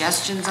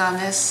suggestions on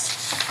this.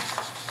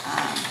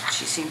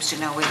 She seems to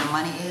know where the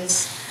money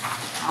is.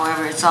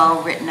 However, it's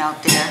all written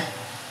out there.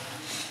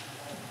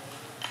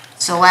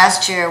 So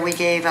last year, we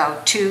gave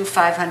out 2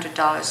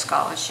 $500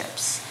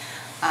 scholarships.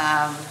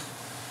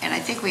 And I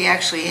think we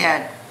actually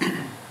had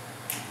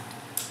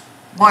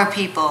more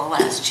people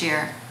last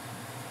year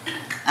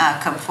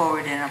come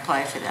forward and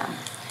apply for them.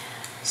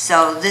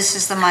 So this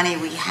is the money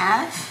we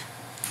have,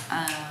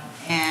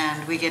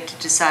 and we get to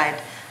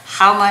decide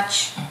how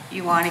much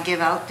you want to give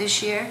out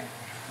this year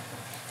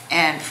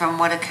and from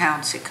what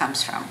accounts it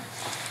comes from.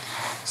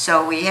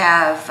 So we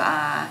have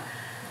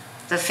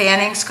the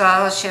Fanning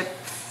Scholarship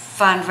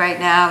Fund right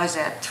now is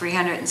at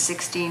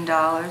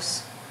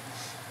 $316.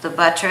 The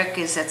Buttrick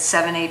is at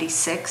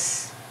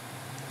 $786.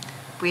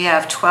 We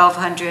have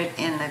 $1,200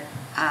 in the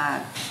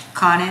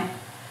Conant.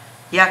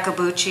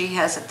 Yakabuchi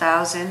has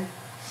 $1,000,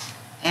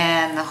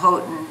 and the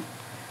Houghton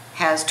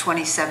has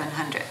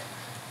 $2,700.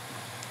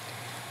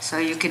 So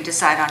you can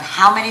decide on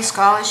how many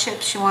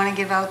scholarships you want to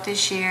give out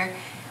this year,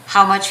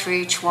 how much for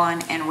each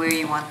one, and where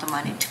you want the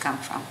money to come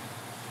from.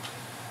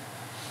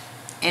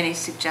 Any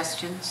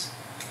suggestions?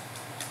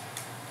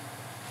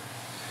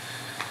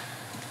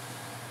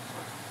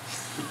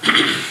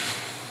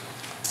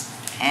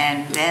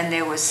 And then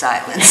there was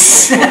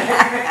silence.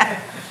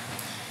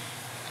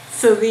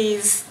 So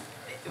these,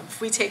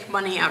 if we take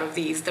money out of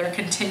these, they're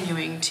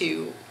continuing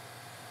to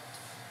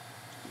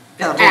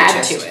Build add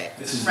interest. to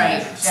it,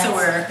 right? So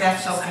we're,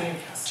 That's okay.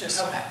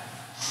 just, Okay.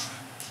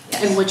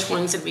 And which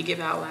ones did we give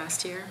out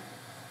last year?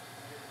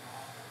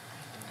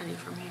 Any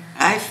from here?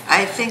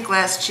 I think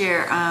last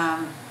year,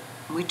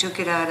 we took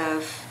it out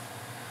of,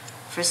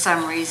 for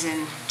some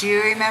reason, do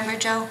you remember,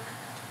 Joe,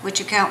 which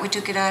account we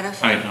took it out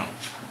of? I don't.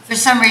 For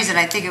some reason,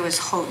 I think it was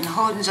Houghton.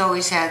 Houghton's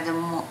always had the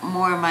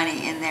more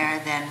money in there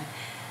than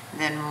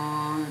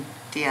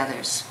the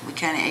others. We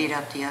kind of ate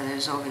up the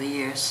others over the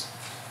years.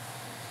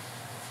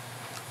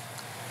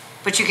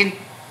 But you can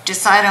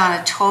decide on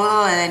a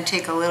total and then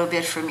take a little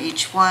bit from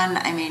each one.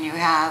 I mean, you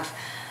have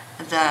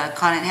the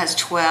Conant has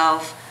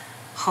 12,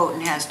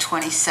 Houghton has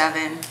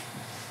 27, you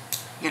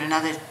get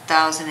another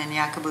 1,000 in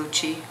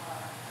Yakabuchi.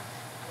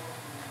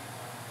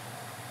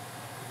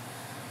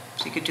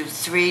 So you could do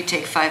 3,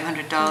 take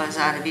 $500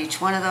 out of each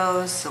one of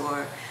those,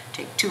 or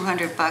take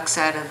 $200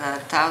 out of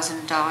the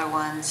 $1,000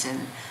 ones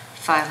and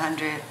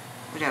 500,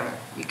 whatever.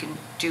 You can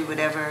do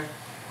whatever.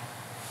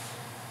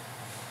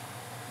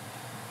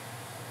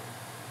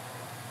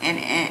 And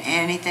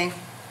anything?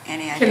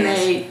 Any ideas? Can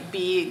they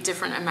be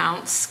different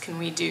amounts? Can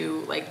we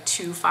do like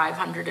 2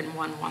 500 and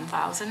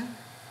 1,000?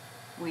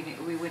 We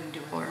wouldn't do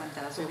it Or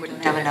 1,000. we We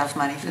wouldn't don't have do it. enough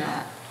money for No.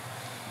 that.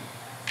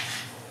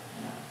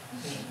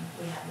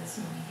 We have this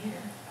money here.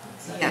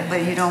 Yeah,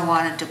 but you don't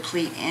want to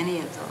deplete any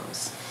of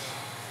those.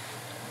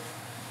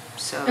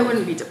 So. It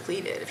wouldn't be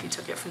depleted if you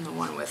took it from the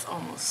one with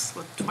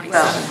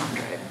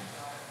 2,700.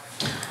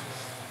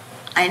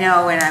 I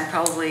know, and I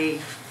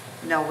probably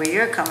know where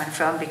you're coming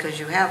from because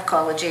you have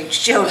college-age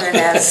children,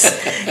 and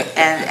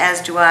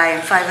as do I,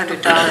 and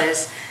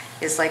 $500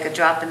 is like a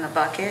drop in the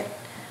bucket.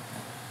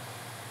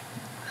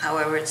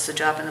 However, it's the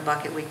drop in the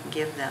bucket we can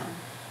give them.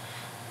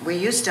 We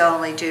used to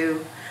only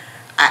do,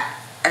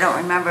 I don't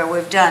remember,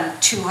 we've done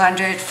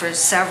 200 for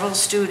several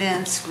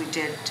students. We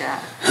did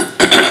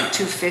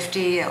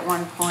 250 at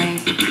one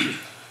point.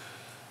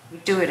 We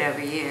do it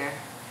every year.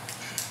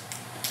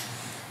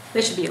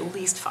 They should be at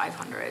least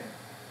 500.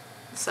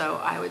 So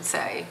I would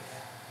say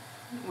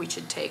we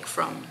should take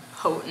from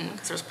Houghton,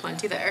 because there's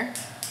plenty there.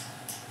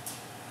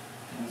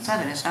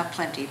 7 is not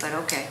plenty, but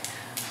okay.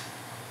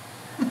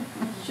 You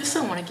just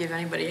don't want to give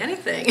anybody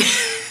anything.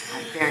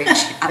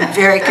 I'm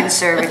very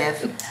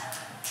conservative.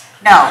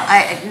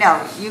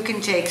 No, you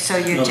can take, so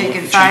you're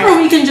taking 5. Or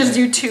we can just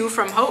do 2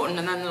 from Houghton,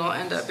 and then it'll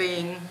end up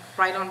being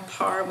right on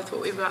par with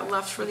what we've got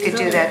left for these You could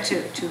do others.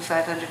 that too, 2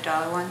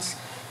 $500 ones.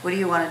 What do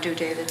you want to do,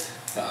 David?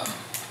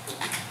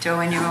 Throw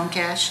in your own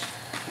cash?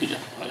 Yeah,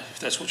 if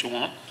that's what you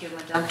want. Give them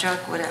a dump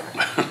truck,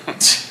 whatever.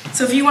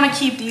 So if you want to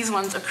keep these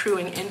ones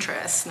accruing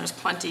interest, and there's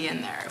plenty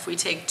in there, if we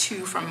take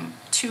 2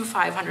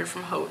 500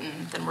 from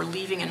Houghton, then we're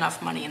leaving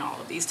enough money in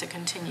all of these to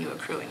continue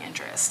accruing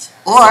interest.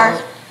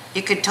 Or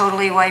you could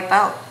totally wipe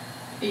out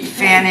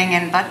Fanning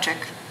and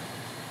Buttrick.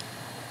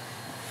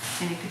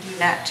 And you could do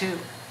that too.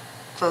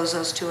 Close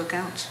those 2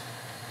 accounts.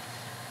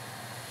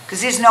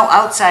 Because there's no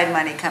outside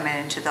money coming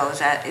into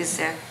those, is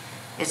there?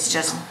 It's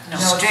just No,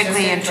 it's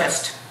strictly just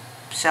interest.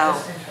 So,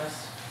 Just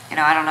interest.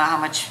 I don't know how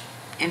much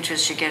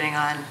interest you're getting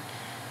on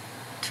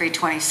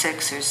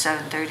 326 or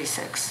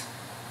 736.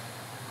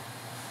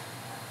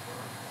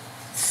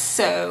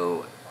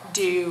 So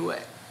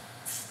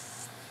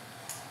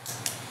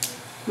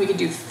we could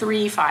do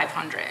 3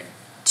 500,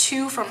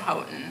 2 from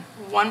Houghton,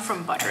 1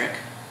 from Buttrick.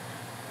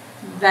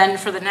 Then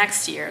for the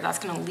next year, that's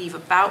going to leave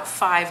about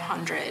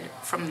 500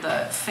 from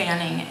the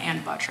Fanning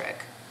and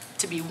Buttrick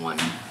to be one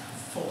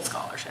full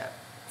scholarship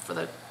for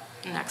the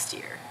next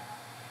year.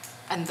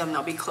 And then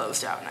they'll be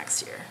closed out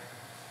next year.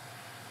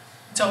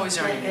 It's always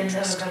earning And never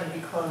interest. going to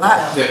be closed What?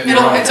 out.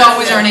 It's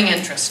always earning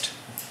interest.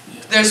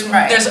 There's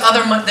Right. there's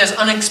there's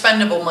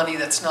unexpendable money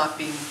that's not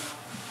being,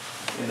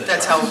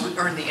 that's how we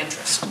earn the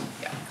interest,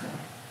 yeah.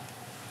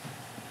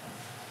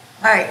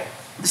 All right,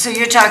 so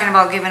you're talking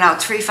about giving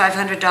out 3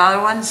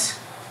 $500 ones?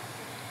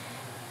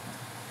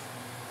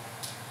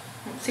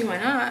 Let's see, why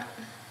not?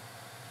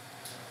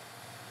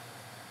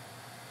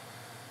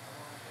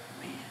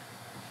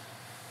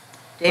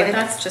 But David?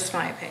 that's just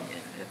my opinion.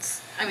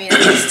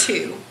 It's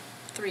 2.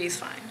 3 is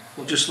fine.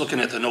 Well, just looking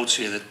at the notes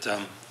here that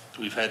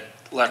we've had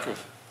lack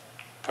of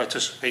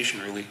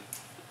participation really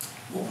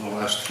over the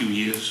last few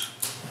years.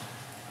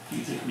 Do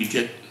you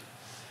think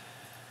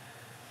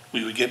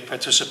we would get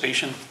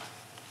participation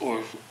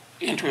or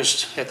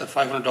interest at the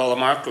 $500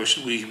 mark, or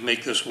should we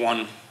make this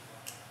one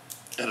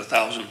at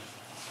 1,000?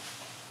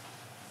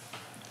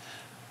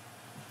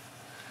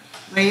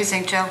 What do you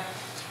think, Joe?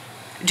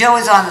 Joe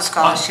is on the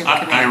scholarship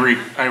committee.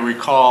 I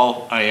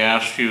recall I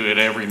asked you at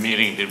every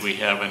meeting, did we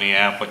have any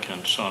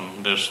applicants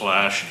on this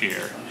last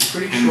year?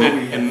 Pretty And sure then-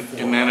 we had and- 4.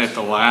 And then at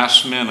the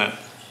last minute,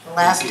 The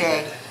last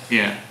day.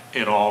 yeah,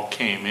 it all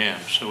came in.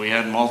 So we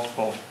had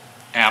multiple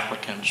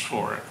applicants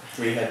for it.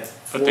 We had But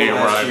 4 they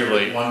last arrived year,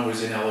 late. but one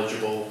was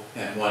ineligible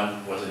and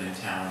one wasn't in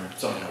town, or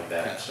something like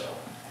that, so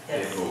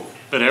it Yes. moved.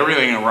 But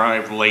everything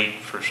arrived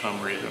late for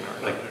some reason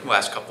or Like another.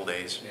 last couple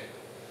days.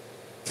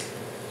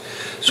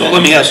 So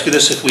let me ask you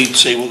this, if we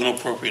say we're gonna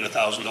appropriate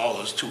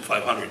 $1,000 to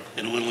 500,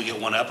 and we only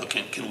get one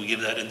applicant, can we give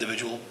that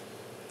individual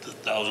the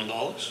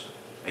 $1,000?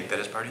 Make that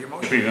as part of your If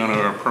motion. you're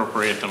gonna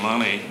appropriate the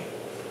money,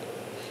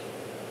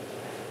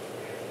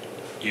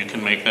 you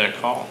can make that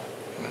call.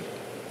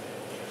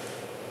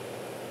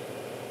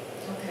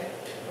 Okay,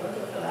 we'll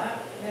go for that.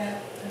 Yeah,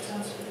 that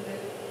sounds pretty good.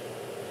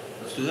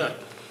 Let's do that.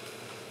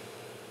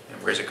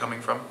 And where's it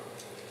coming from?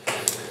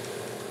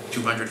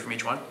 200 from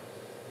each one?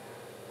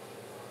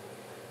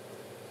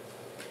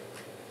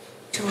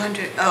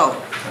 200,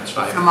 That's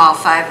 5. from all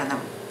 5 of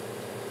them.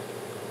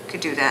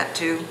 Could do that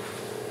too.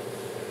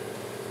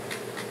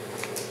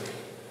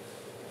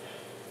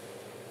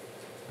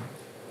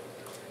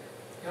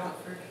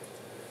 Guilford.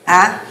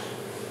 Huh?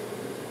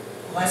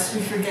 lest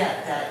we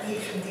forget that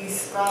each of these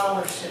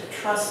scholarship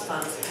trust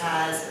funds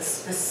has a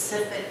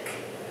specific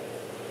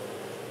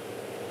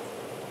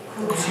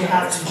hoops you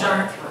have to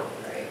jump through.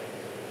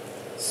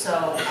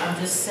 So I'm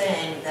just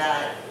saying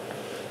that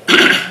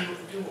if you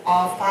do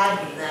all 5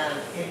 of them,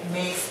 it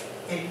makes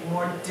it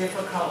more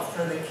difficult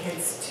for the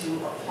kids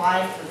to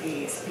apply for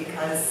these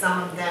because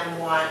some of them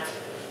want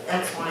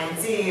X, Y, and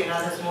Z and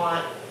others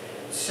want,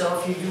 so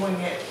if you're doing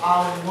it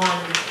all in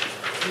one,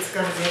 it's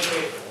going to make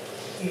it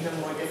even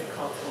more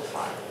difficult to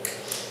apply.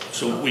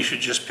 So we should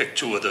just pick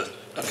 2 of the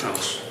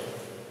accounts.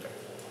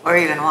 Or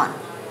even one.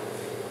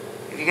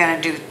 If you're gonna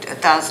do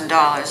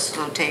 $1,000,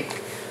 we'll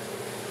take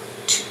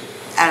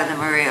out of the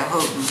Maria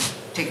Houghton,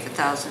 take the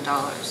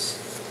 $1,000.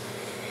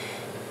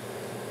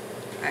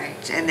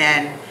 Right, and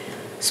then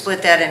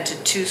split that into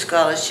 2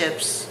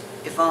 scholarships.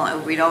 If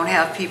we don't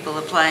have people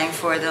applying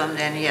for them,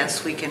 then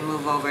yes, we can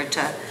move over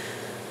to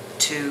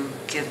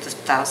give the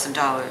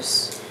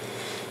 $1,000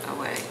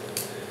 away.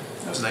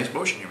 That was a nice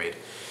motion you made.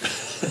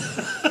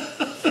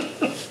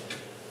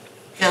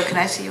 Bill, can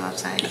I see you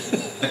outside?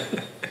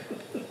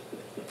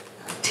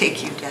 I'll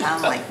take you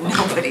down like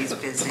nobody's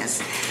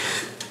business.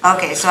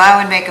 Okay, so I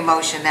would make a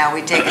motion that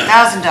we take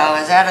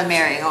 $1,000 out of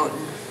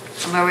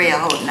Maria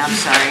Houghton, I'm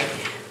sorry,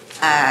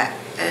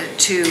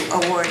 to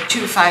award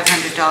 2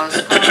 $500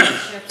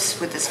 scholarships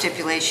with the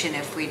stipulation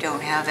if we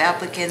don't have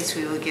applicants,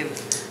 we will give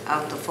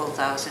out the full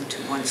 $1,000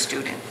 to 1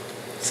 student.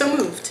 So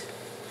moved.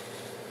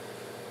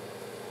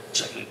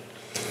 Second.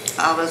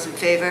 All those in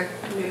favor?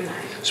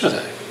 Smith,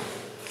 aye.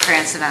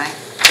 France and I,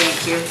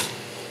 thank you.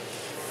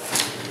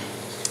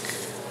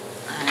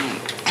 All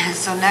right,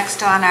 so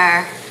next on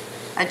our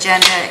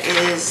agenda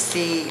is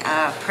the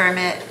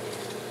permit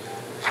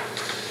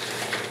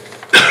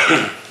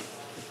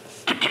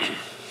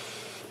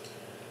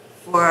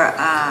for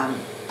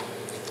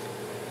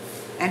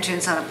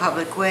entrance on a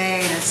public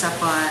way, and it's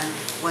up on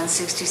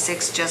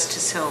 166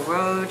 Justice Hill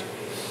Road,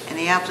 and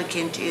the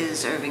applicant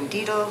is Irving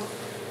Deedle.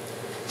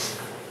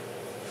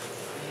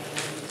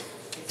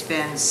 It's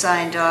been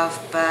signed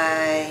off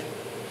by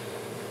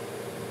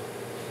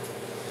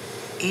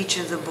each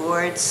of the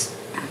boards.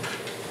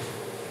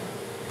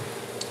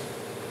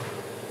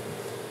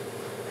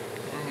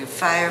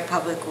 Fire,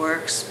 Public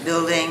Works,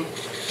 Building,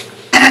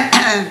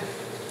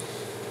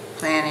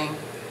 Planning,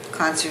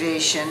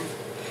 Conservation.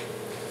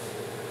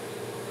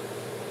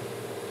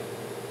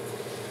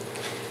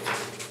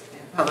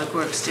 And Public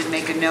Works did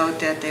make a note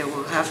that there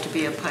will have to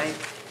be a pipe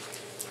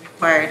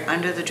required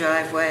under the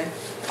driveway.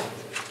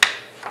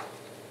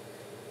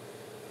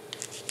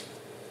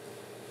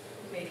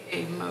 Make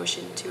a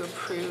motion to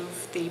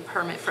approve the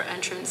permit for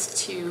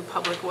entrance to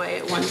public way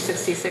at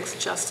 166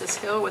 Justice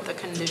Hill with the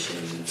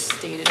conditions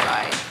stated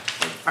by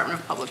the Department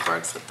of Public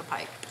Works with the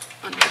pipe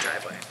under the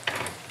driveway.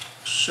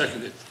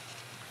 Seconded.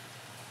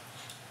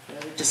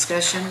 Further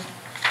discussion?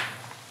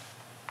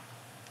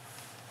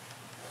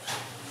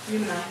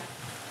 Smith, aye.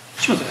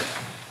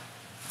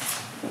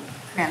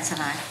 France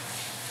and I.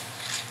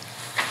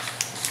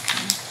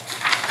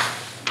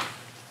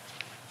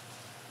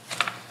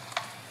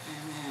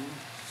 And then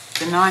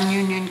the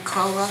non-union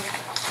COLA.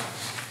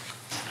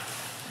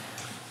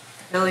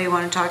 Bill, you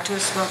want to talk to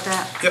us about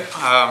that? Yep,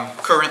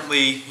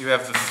 currently you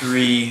have the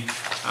 3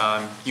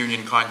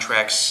 union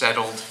contracts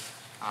settled.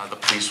 The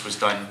police was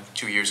done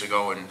 2 years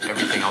ago and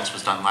everything else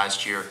was done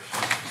last year.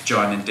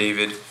 John and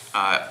David,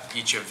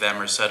 each of them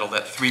are settled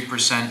at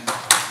 3%.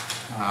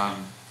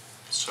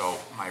 So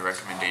my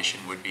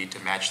recommendation would be to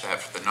match that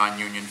for the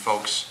non-union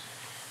folks.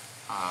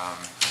 I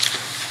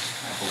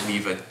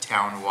believe a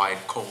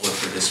town-wide COLA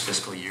for this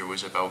fiscal year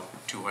was about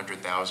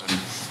 200,000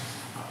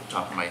 off the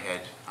top of my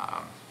head.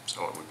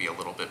 So it would be a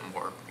little bit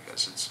more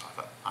because it's off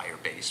a higher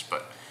base,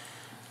 but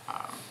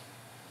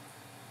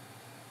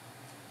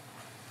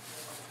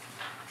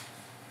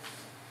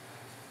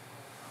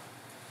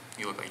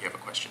you look like you have a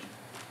question.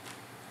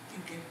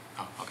 Thank you.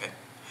 Oh, okay.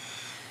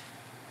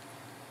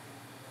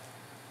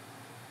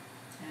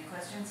 Any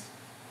questions?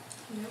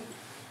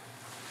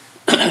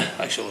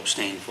 I shall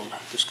abstain from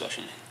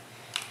discussion.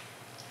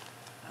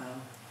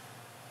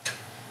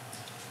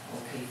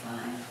 Okay,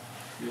 fine.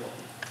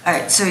 All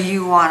right, so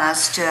you want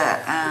us to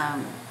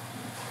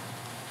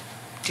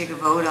take a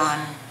vote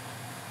on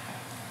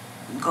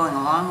going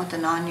along with the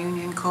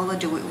non-union COLA?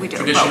 Do we don't?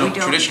 But we don't.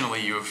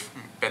 Traditionally, you've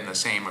been the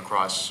same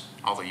across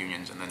all the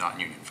unions and the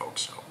non-union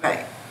folks, so.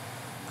 Right.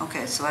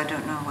 Okay, so I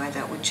don't know why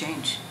that would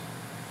change.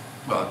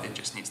 Well, it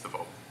just needs the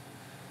vote.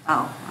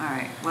 Oh, all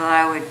right. Well,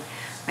 I would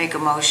make a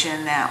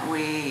motion that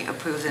we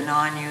approve the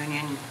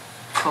non-union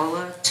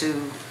COLA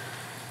to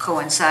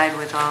coincide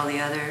with all the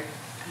other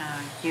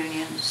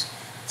unions'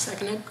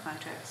 Seconded.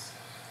 contracts.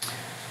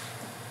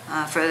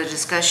 Further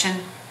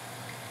discussion?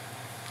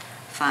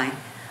 Fine.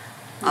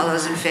 All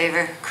those in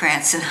favor?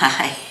 Krantz and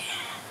I.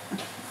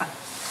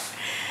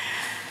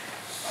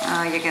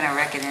 Oh, you're gonna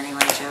wreck it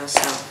anyway, Joe,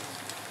 so.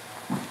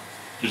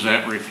 Is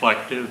that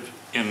reflective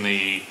in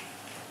the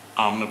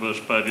omnibus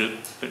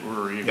budget that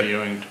we're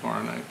reviewing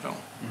tomorrow night, Bill?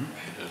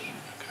 It is,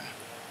 okay.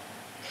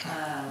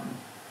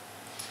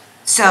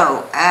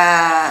 So,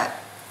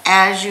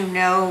 As you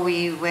know,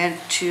 we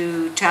went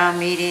to town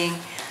meeting,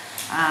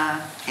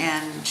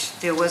 and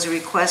there was a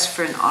request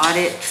for an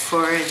audit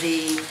for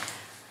the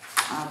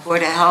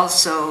Board of Health.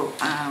 So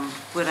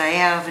what I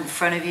have in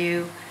front of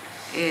you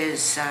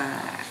is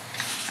a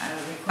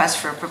request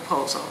for a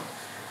proposal.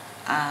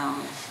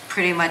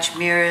 Pretty much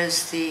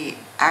mirrors the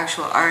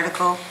actual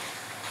article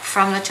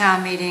from the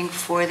town meeting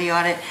for the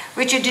audit.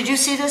 Richard, did you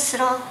see this at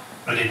all?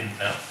 I didn't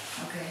know.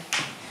 Okay.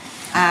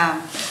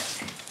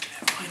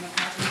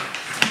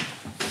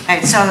 All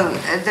right, so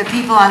the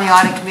people on the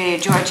audit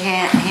committee, George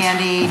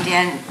Handy,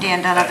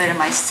 Dan Donovan, and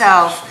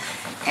myself,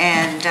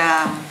 and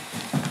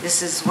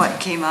this is what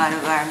came out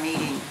of our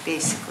meeting,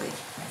 basically.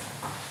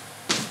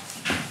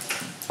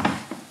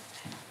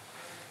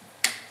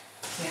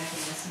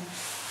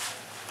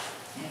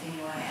 Anything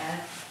you want to add?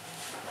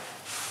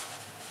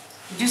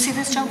 Did you see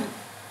this, Joe?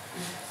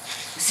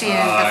 See,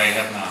 I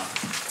have not.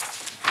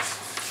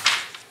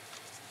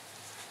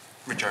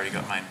 Rich already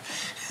got mine.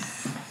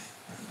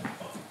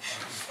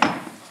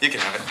 You can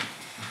have it.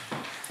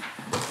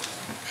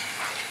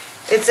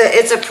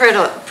 it's a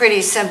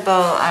pretty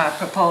simple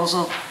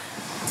proposal.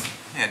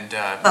 And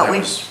But that we-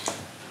 was,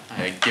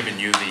 I had given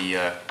you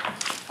the,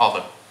 all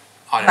the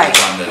Right.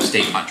 audits on the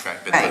state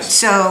contract bid Right, list.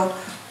 so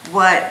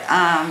what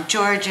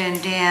George and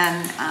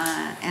Dan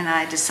and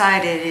I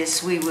decided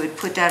is we would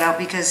put that out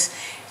because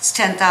it's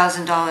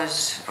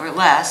 $10,000 or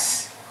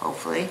less,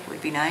 hopefully, would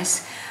be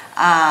nice.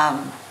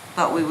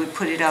 But we would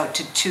put it out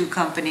to 2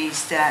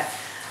 companies that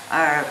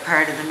are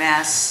part of the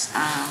Mass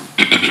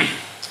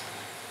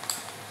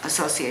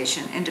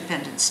Association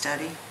Independent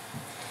Study.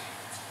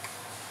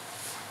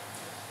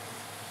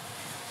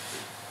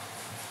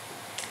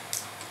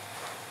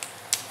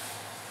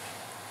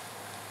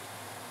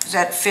 Does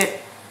that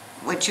fit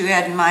what you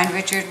had in mind,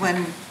 Richard,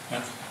 when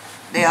Yeah.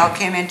 they all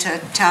came into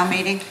town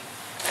meeting?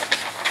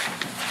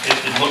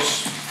 It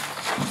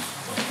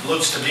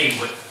looks to me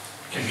what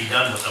can be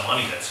done with the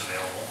money that's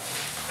available,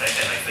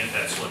 and I think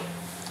that's what.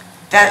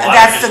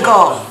 That's the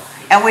goal.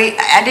 And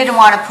I didn't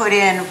want to put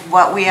in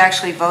what we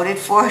actually voted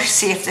for,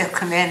 see if they'll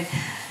come in,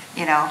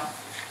 you know,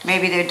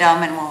 maybe they're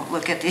dumb and won't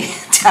look at the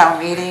town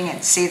meeting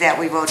and see that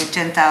we voted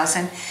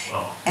 10,000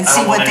 Well, and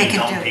see what they can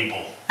I don't want any do.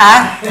 dumb people.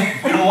 Huh?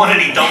 We don't want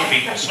any dumb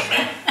people, so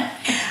man.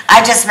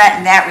 I just meant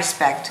in that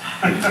respect.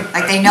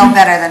 Like they know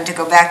better than to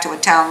go back to a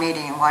town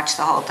meeting and watch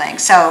the whole thing.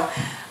 So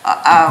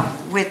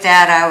with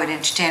that, I would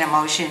entertain a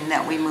motion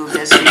that we move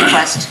this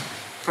request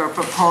for a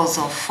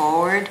proposal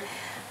forward.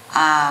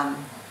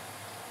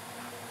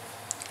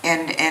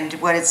 And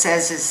what it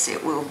says is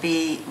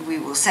we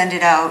will send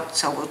it out,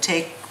 so we'll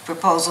take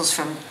proposals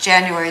from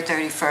January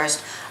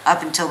 31st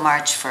up until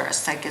March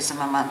 1st. That gives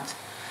them a month.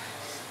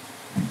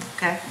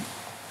 Okay?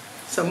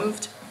 So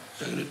moved.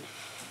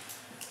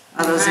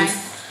 All those in?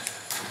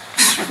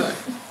 Aye.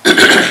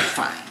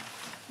 Fine.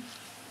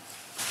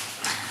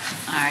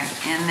 All right,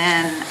 and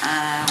then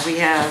we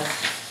have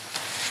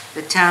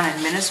the town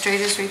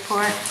administrator's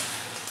report.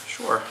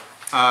 Sure.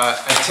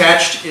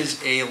 Attached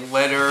is a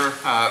letter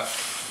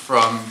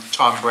from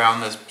Tom Brown,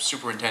 the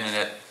superintendent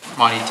at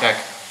Monty Tech.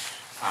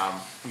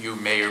 You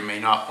may or may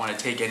not want to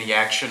take any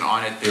action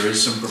on it. There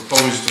is some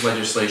proposed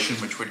legislation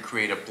which would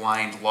create a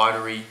blind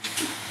lottery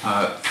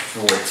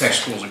for tech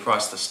schools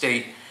across the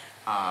state.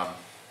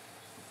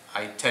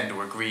 I tend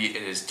to agree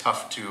it is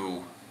tough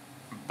to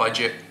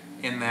budget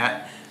in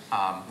that.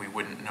 We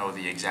wouldn't know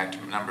the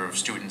exact number of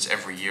students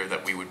every year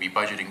that we would be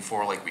budgeting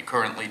for like we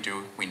currently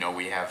do. We know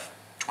we have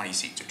 20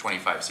 seats or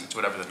 25 seats,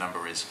 whatever the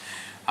number is.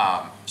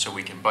 So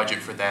we can budget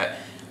for that.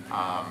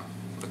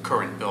 The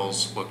current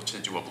bills look to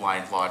do a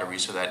blind lottery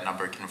so that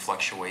number can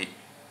fluctuate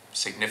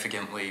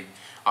significantly.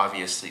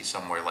 Obviously,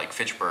 somewhere like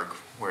Fitchburg,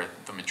 where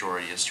the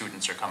majority of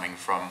students are coming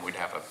from, would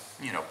have a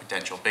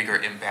potential bigger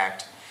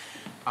impact.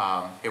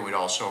 It would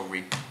also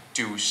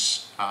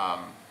reduce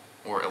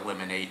or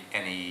eliminate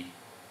any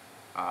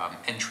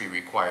entry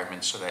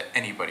requirements so that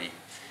anybody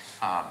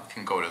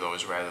can go to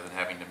those rather than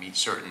having to meet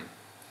certain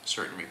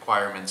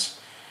requirements.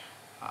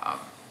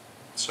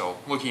 So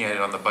looking at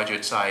it on the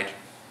budget side,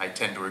 I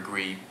tend to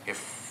agree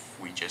if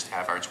we just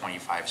have our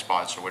 25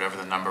 spots or whatever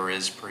the number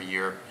is per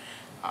year,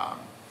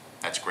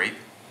 that's great.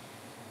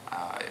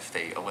 If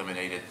they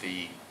eliminated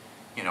the,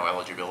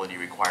 eligibility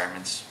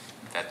requirements,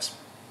 that's,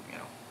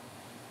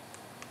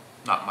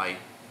 not my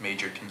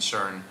major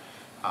concern.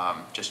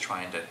 Just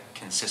trying to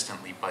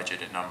consistently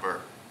budget a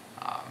number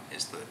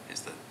is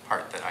the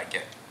part that I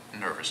get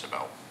nervous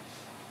about.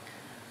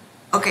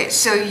 Okay,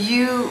 so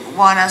you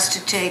want us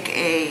to take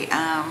a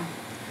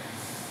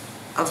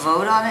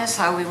vote on this,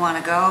 how we want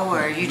to go,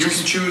 or you You can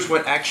just? choose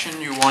what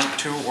action you want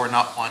to or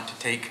not want to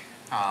take.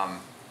 I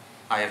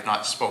have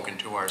not spoken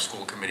to our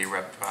school committee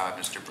rep,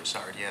 Mr.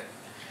 Broussard, yet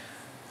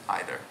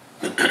either.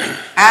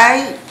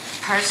 I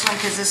personally,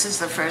 because this is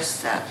the first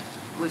step,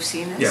 we've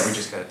seen this. Yeah, we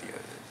just got it the other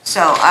day.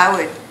 So I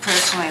would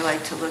personally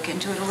like to look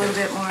into it a little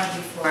bit more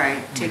before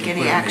I take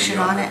any action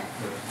on it.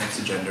 Next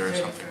agenda or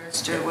something.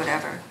 First or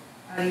whatever.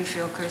 How do you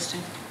feel, Kirsten?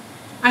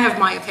 I have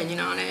my opinion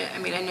on it. I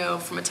mean, I know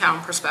from a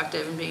town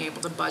perspective and being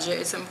able to budget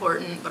is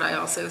important, but I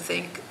also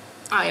think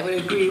I would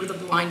agree with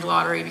the blind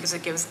lottery because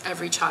it gives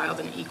every child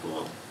an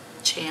equal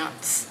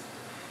chance.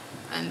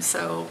 And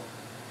so,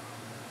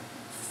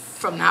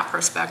 from that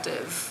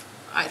perspective,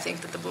 I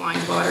think that the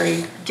blind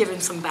lottery, given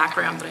some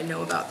background that I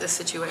know about this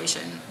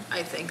situation,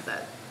 I think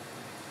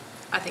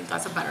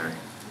that's a better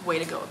way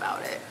to go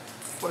about it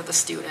for the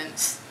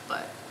students.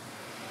 But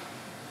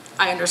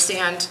I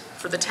understand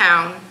for the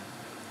town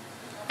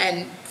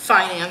and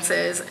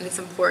finances, and it's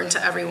important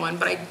to everyone,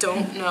 but I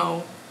don't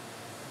know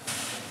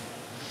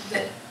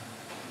that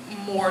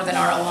more than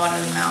our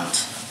allotted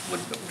amount would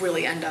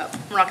really end up.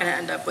 We're not gonna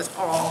end up with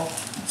all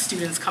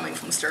students coming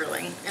from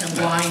Sterling in a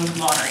blind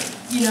lottery.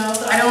 You know,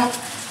 I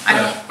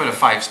don't. But a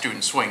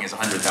 5-student swing is a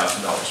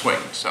 $100,000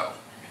 swing, so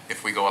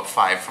if we go up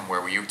 5 from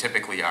where you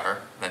typically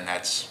are, then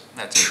that's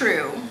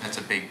True. That's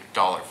a big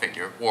dollar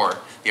figure. Or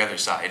the other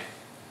side,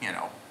 you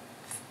know,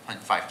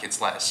 5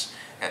 kids less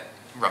at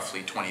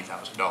roughly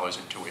 $20,000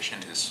 in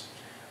tuition is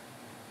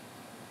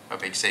a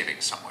big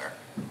savings somewhere.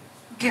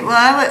 Okay, well,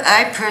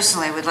 I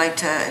personally would like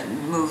to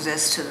move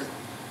this to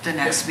the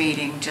next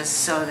meeting, just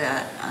so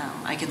that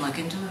I can look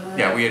into it a little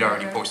Yeah, we had bit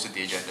already further. posted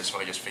the agenda, so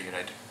I just figured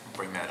I'd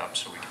bring that up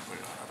so we can put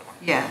it on another one.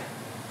 Yeah,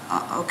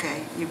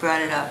 okay, you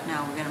brought it up,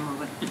 now we're gonna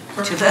move it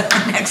to the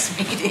next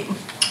meeting.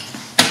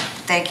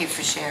 Thank you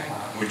for sharing.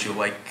 Would you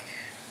like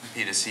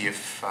me to see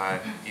if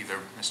either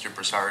Mr.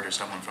 Broussard or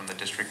someone from the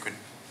district could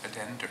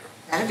attend, or?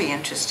 That'd be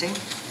interesting.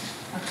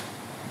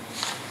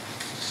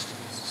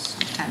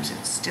 Sometimes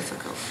it's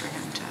difficult for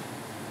him to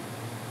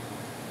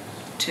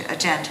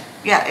attend.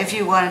 Yeah, if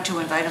you wanted to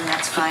invite him,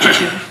 that's fine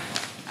too.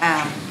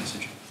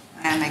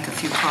 I'll make a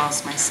few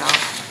calls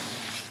myself.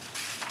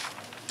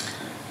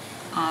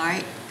 All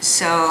right,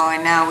 so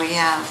now we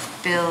have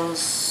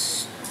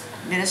Bill's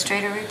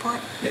administrator report.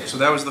 Yeah, so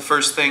that was the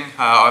first thing.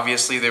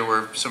 Obviously, there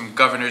were some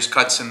governor's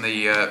cuts in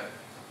the,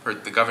 or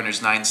the governor's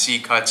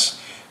 9C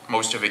cuts.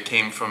 Most of it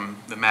came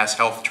from the Mass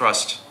Health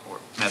Trust, or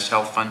Mass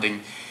Health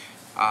funding.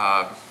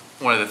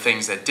 One of the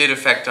things that did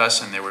affect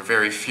us, and there were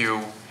very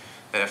few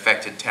that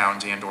affected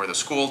towns and or the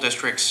school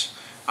districts,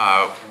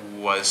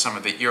 was some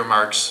of the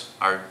earmarks.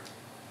 Our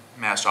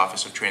Mass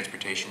Office of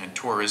Transportation and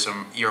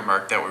Tourism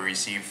earmark that we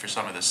received for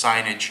some of the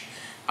signage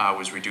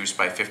was reduced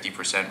by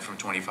 50% from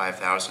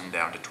 $25,000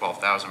 down to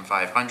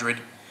 $12,500.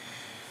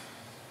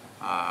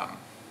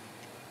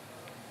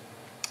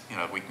 You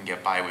know, we can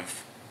get by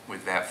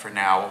with that for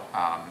now.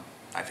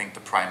 I think the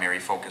primary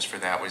focus for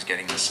that was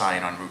getting the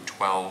sign on Route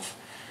 12,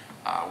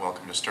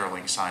 Welcome to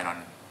Sterling sign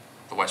on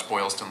the West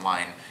Boylston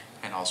line,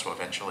 and also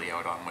eventually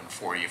out on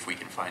 140 if we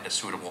can find a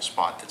suitable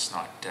spot that's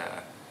not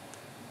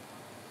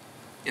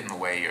in the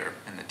way or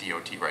in the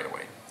DOT right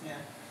away. Yeah.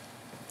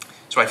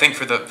 So I think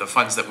for the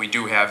funds that we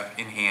do have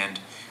in hand,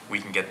 we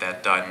can get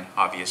that done.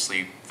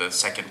 Obviously, the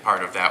second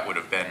part of that would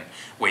have been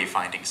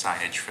wayfinding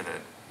signage for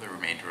the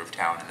remainder of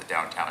town and the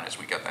downtown as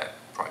we get that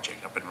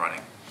project up and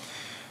running,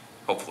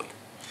 hopefully.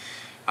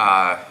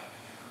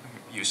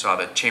 You saw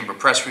the chamber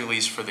press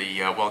release for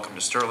the Welcome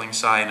to Sterling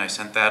sign. I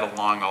sent that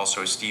along.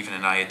 Also, Stephen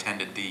and I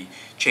attended the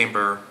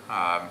chamber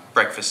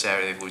breakfast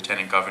Saturday. The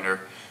Lieutenant Governor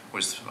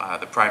was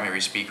the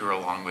primary speaker,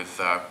 along with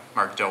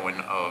Mark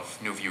Doan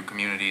of New View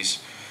Communities,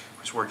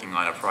 who's working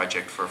on a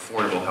project for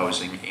affordable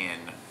housing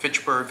in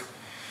Fitchburg.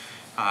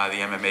 The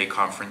MMA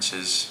conference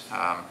is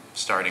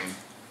starting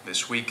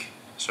this week,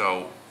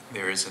 so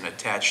there is an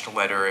attached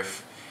letter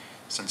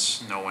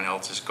since no one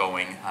else is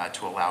going,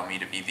 to allow me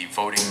to be the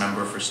voting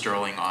member for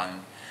Sterling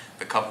on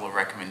the couple of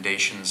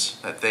recommendations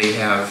that they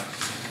have,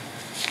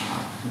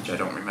 which I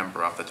don't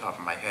remember off the top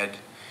of my head.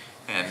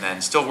 And then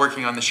still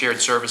working on the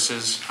shared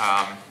services.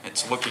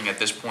 It's looking at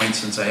this point,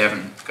 since I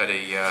haven't got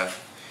a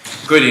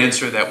good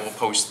answer, that we'll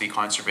post the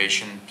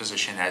conservation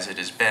position as it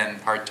has been,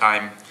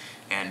 part-time,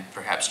 and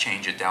perhaps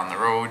change it down the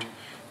road.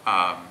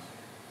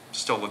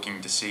 Still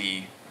looking to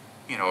see,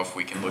 you know, if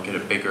we can look at a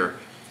bigger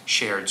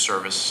shared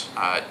service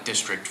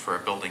district for a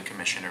building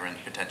commissioner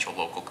and potential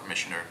local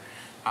commissioner,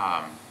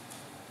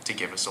 to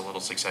give us a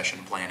little succession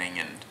planning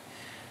and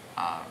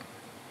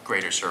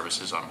greater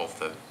services on both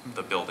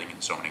the building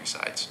and zoning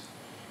sides.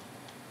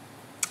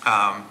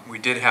 We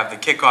did have the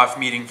kickoff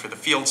meeting for the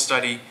field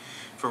study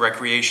for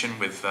recreation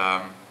with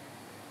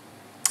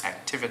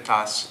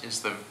Activitas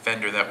is the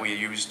vendor that we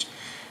used.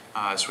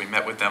 So we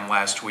met with them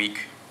last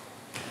week,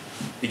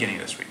 beginning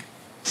of this week.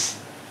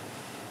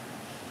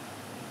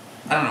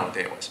 I don't know what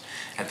day it was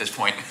at this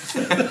point.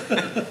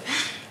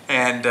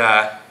 And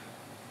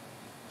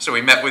so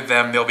we met with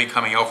them. They'll be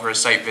coming out for a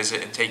site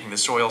visit and taking the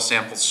soil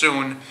sample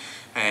soon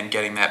and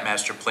getting that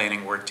master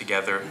planning work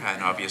together.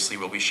 And obviously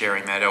we'll be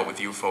sharing that out with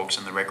you folks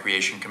in the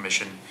Recreation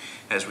Commission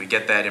as we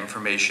get that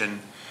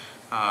information.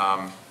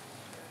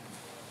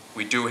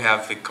 We do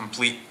have the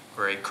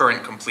a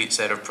current complete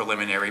set of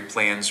preliminary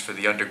plans for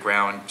the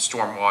underground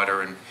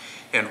stormwater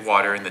and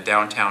water in the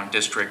downtown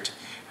district.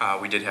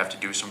 We did have to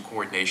do some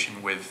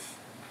coordination with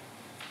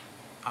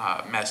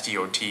Mass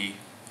DOT,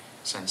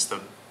 since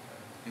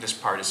this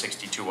part of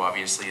 62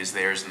 obviously is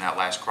theirs, and that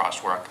last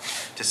crosswalk,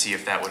 to see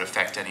if that would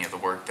affect any of the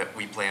work that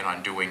we plan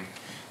on doing.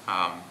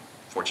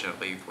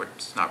 Fortunately,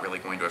 it's not really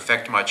going to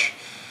affect much.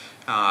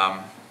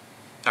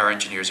 Our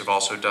engineers have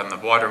also done the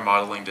water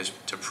modeling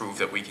to prove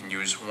that we can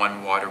use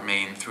one water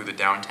main through the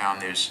downtown.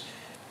 There's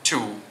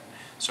two,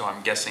 so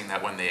I'm guessing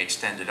that when they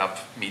extended up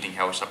Meeting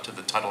House up to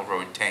the Tuttle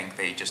Road tank,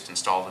 they just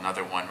installed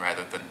another one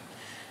rather than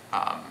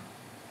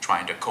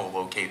trying to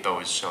co-locate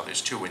those. So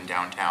there's two in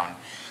downtown,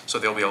 so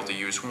they'll be able to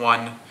use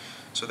one.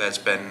 So that's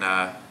been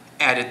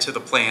added to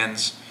the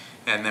plans,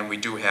 and then we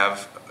do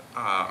have,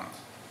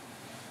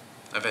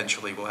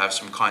 eventually we'll have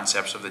some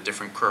concepts of the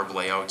different curb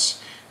layouts,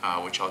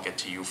 which I'll get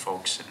to you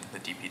folks and the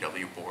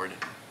DPW board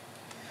and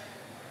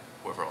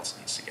whoever else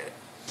needs to get it.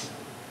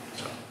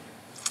 So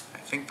I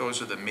think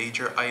those are the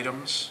major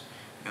items,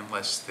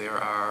 unless there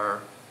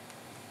are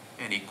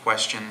any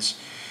questions.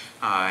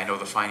 I know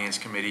the Finance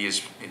Committee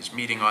is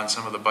meeting on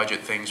some of the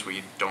budget things.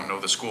 We don't know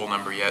the school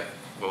number yet.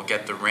 We'll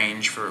get the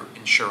range for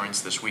insurance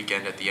this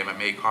weekend at the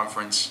MMA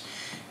conference,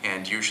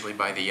 and usually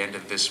by the end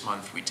of this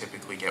month, we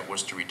typically get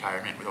Worcester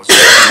Retirement. We also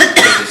get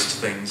the biggest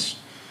things.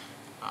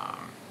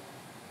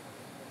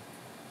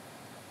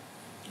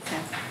 Okay.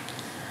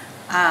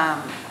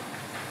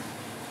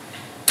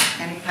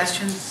 Any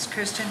questions,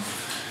 Kristen?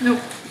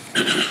 Nope.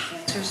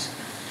 Answers?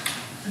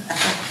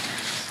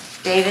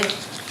 David?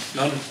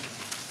 None?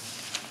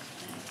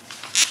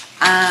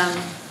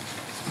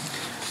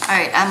 All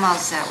right, I'm all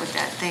set with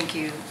that, thank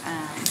you.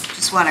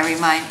 Just want to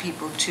remind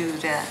people too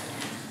that,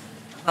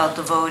 about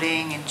the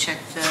voting, and check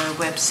the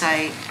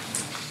website,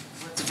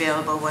 what's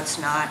available, what's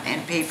not,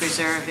 and papers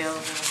are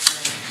available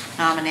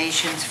for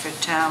nominations for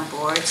town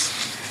boards.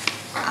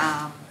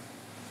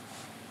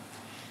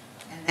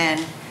 And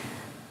then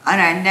on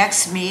our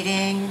next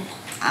meeting,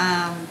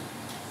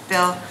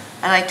 Bill,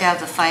 I'd like to have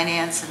the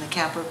Finance and the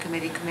Capital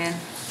Committee come in,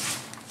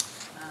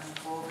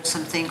 go over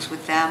some things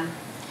with them.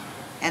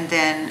 And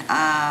then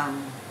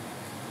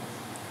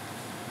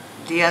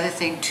the other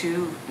thing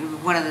too,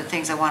 one of the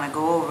things I want to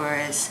go over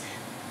is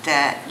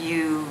that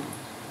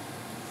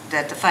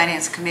the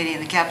Finance Committee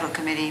and the Capital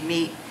Committee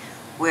meet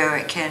where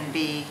it can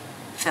be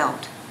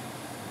filmed,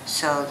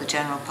 so the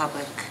general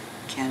public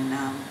can,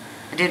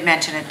 I did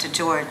mention it to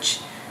George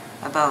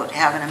about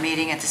having a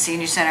meeting at the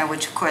senior center,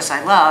 which of course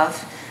I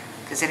love,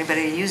 because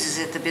anybody who uses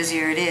it, the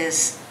busier it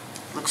is,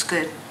 looks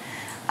good.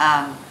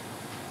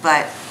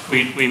 But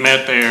We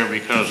met there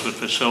because the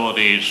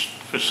facilities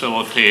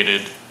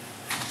facilitated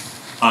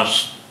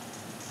us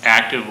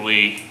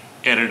actively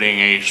editing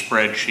a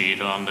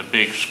spreadsheet on the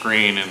big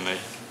screen in the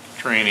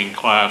training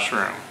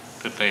classroom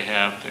that they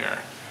have there.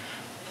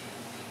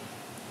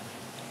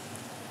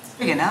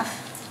 big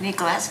enough. Need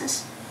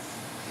glasses?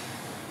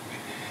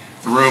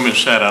 The room is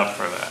set up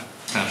for that,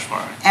 that's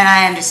why. And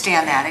I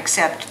understand that,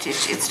 except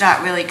it's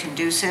not really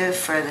conducive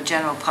for the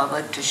general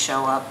public to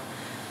show up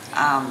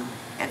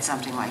at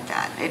something like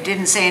that. It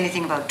didn't say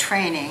anything about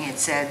training. It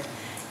said,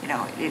 you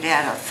know, it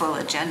had a full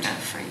agenda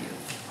for you,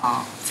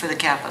 for the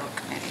Capital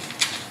Committee.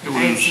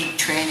 I didn't see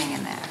training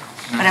in there.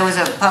 But it was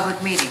a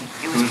public meeting.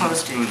 It was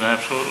posted. It was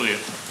absolutely,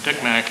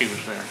 Dick Mackey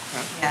was there.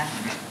 Yeah.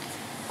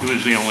 He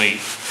was the only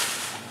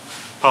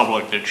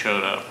public that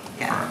showed up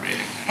for Yeah. our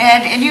meeting.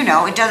 And you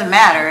know, it doesn't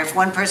matter if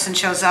one person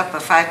shows up or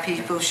 5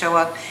 people show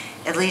up,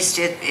 at least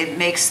it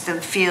makes them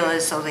feel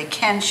as though they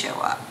can show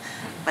up.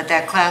 But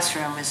that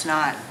classroom is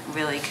not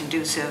really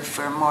conducive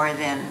for more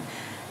than,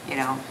 you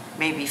know,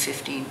 maybe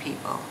 15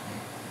 people.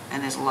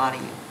 And there's a lot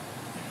of you.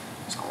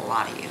 There's a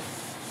lot of you.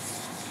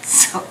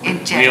 So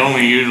in general. We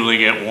only usually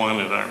get 1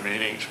 at our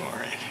meetings,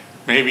 Maureen.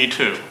 Maybe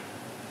 2.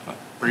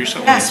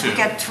 Recently 2. Yes, we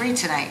got 3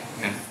 tonight.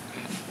 Yeah.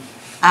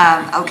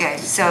 Okay,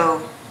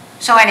 so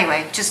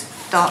anyway, just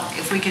thought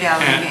if we could have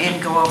them in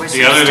and go over some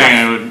The stuff. other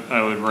thing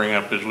I would bring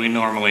up is we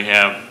normally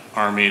have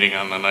our meeting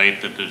on the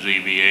night that the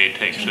ZBA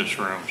takes this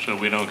room, so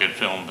we don't get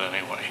filmed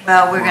anyway.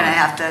 Well, we're gonna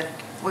have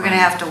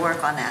to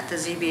work on that. The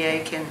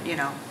ZBA can, you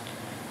know,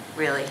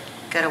 really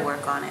gotta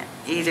work on it.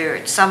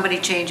 Either somebody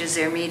changes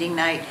their meeting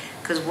night,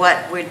 because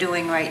what we're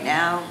doing right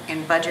now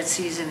in budget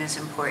season is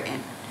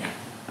important.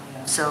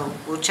 Yeah. So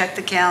we'll check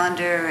the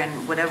calendar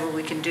and whatever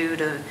we can do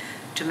to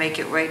make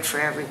it right for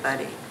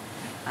everybody.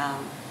 No,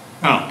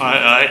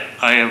 I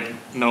have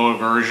no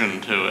aversion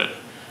to it.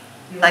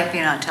 You like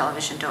being on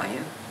television, don't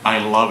you? I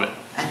love it.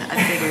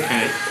 I figured.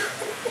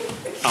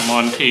 I'm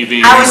on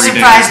TV I was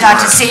every day surprised not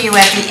to work. see you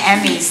at the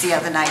Emmys the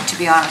other night, to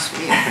be honest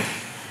with you.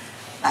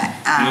 But,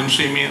 You didn't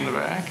see me in the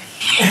back?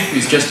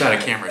 He's just out of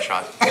camera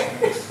shot.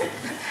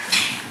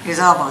 he was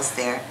almost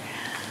there.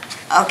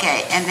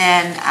 Okay, and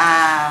then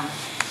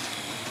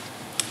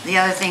the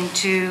other thing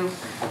too,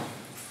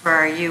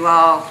 for you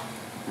all,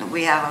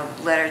 we have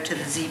a letter to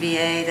the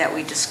ZBA that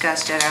we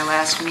discussed at our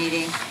last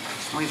meeting.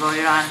 We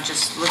voted on,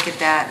 just look at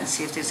that and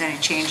see if there's any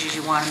changes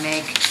you want to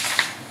make.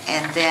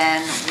 And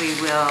then we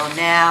will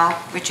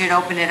now, Richard,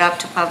 open it up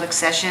to public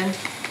session.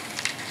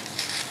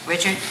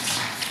 Richard?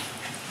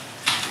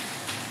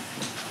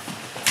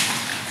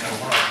 Got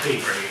a lot of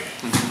paper here.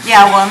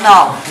 Yeah, well,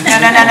 no.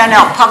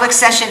 Public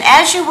session,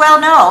 as you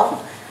well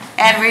know,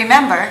 and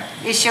remember,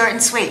 is short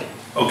and sweet.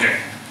 Okay,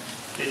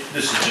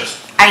 this is just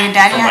Are you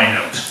done for yet? my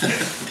notes.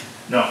 Yeah.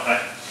 No,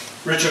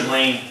 Richard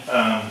Lane,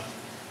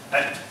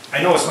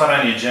 I know it's not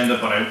on the agenda,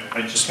 but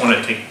I just want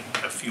to take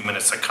a few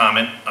minutes to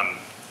comment on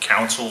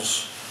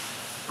council's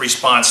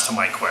response to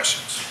my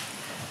questions.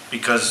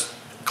 Because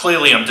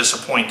clearly I'm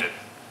disappointed,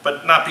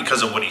 but not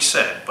because of what he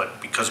said,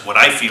 but because what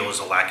I feel is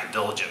a lack of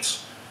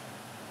diligence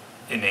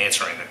in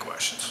answering the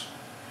questions.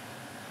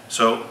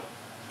 So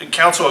the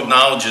council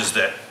acknowledges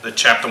that the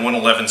Chapter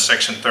 111,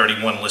 Section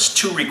 31 lists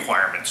two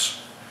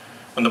requirements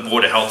when the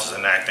Board of Health is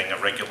enacting a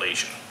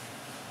regulation.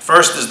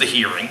 First is the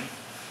hearing,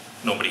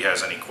 nobody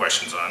has any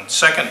questions on.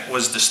 Second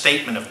was the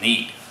statement of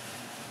need.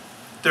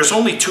 There's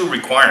only two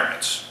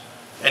requirements,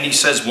 and he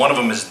says one of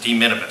them is de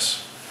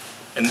minimis.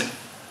 And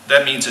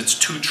that means it's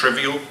too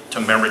trivial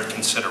to merit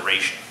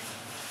consideration.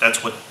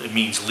 That's what it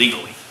means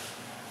legally.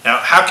 Now,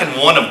 how can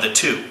one of the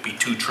two be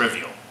too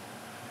trivial?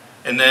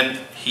 And then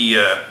he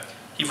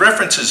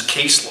references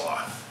case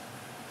law,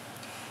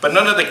 but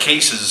none of the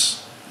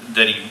cases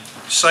that he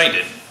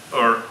cited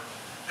or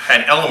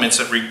had elements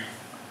that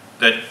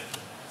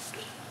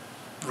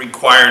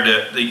required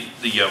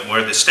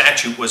where the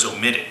statute was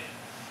omitted.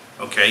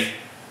 Okay,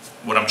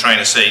 what I'm trying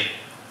to say,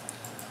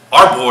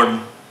 our board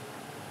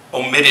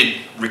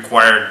omitted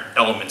required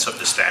elements of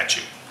the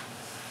statute.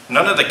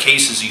 None of the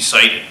cases he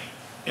cited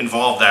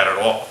involved that at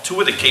all. Two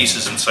of the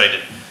cases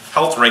cited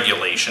health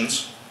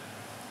regulations,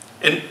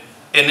 and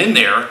in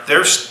there,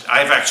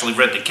 I've actually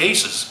read the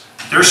cases.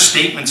 Their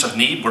statements of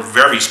need were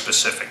very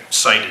specific,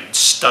 cited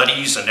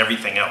studies and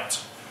everything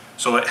else.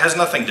 So it has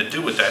nothing to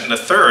do with that. And the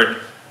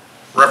third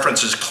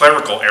references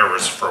clerical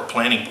errors for a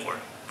planning board,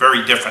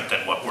 very different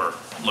than what we're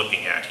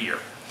looking at here,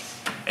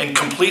 and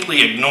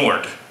completely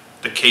ignored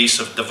the case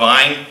of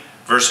Devine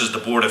versus the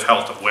Board of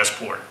Health of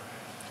Westport,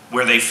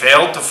 where they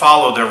failed to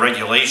follow their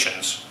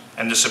regulations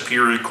and the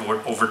Superior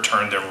Court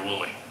overturned their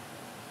ruling.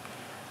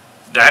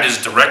 That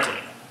is directly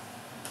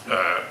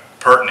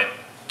pertinent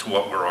to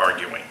what we're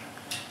arguing.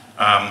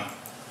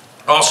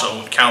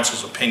 Also, in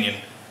council's opinion,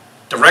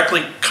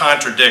 directly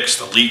contradicts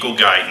the legal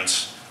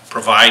guidance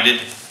provided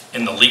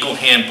in the legal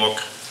handbook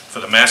for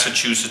the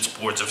Massachusetts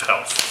Boards of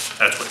Health.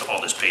 That's what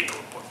all this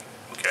paperwork,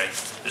 okay,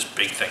 this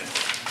big thing.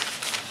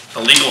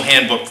 The legal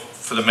handbook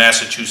for the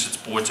Massachusetts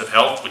Boards of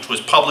Health, which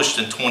was published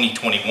in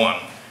 2021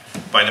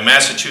 by the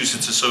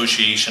Massachusetts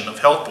Association of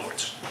Health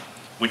Boards,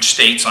 which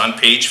states on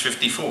page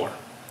 54,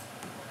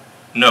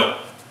 note,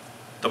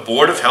 the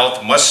Board of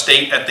Health must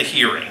state at the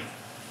hearing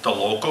the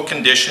local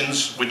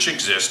conditions which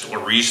exist or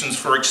reasons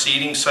for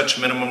exceeding such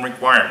minimum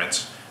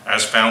requirements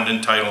as found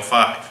in Title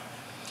V.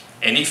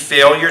 Any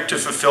failure to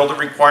fulfill the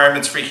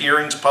requirements for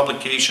hearings,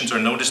 publications, or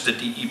notice to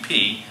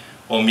DEP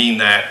will mean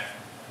that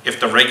if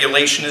the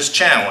regulation is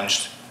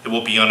challenged, it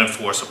will be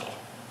unenforceable.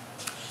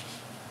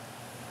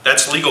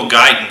 That's legal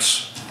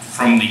guidance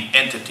from the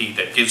entity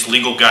that gives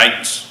legal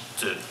guidance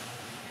to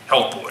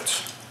health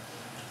boards.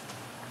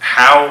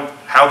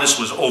 How this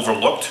was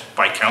overlooked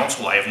by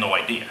council, I have no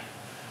idea.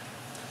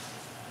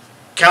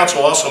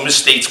 Council also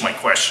misstates my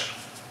question.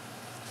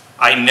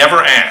 I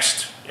never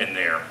asked in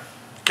there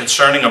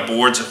concerning a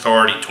board's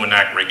authority to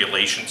enact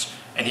regulations,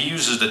 and he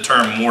uses the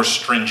term more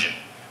stringent.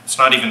 It's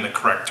not even the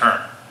correct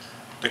term.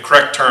 The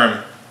correct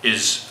term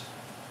is,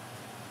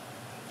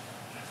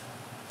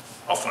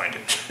 I'll find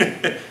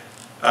it,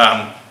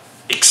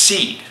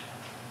 exceed.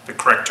 The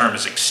correct term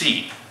is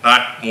exceed,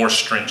 not more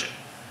stringent.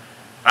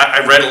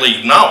 I readily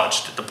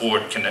acknowledge that the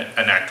board can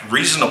enact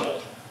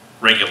reasonable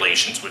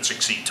regulations which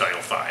exceed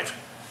Title V.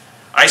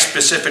 I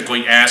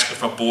specifically ask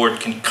if a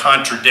board can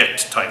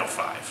contradict Title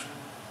V.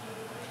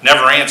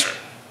 Never answered.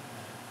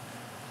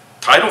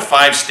 Title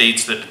V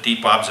states that the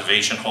deep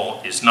observation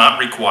hole is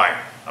not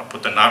required. I'll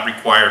put the not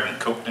required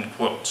in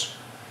quotes.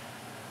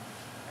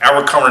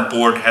 Our current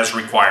board has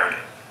required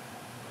it.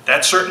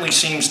 That certainly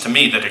seems to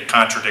me that it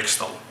contradicts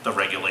the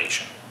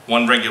regulation.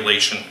 One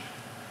regulation,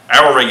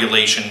 our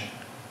regulation,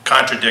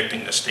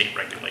 contradicting the state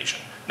regulation.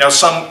 Now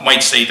some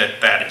might say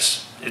that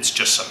it's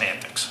just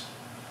semantics.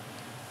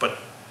 But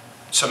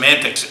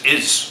semantics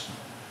is,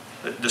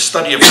 the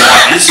study of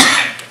law is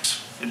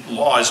semantics.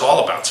 Law is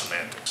all about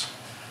semantics.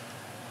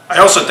 I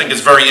also think it's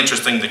very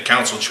interesting that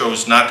council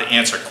chose not to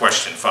answer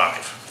question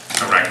 5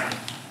 correctly.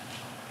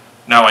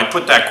 Now I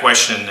put that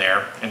question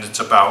there, and it's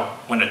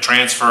about when a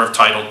transfer of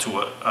title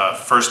to a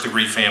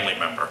first-degree family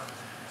member.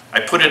 I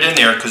put it in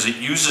there because it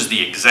uses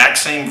the exact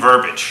same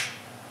verbiage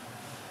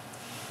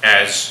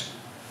as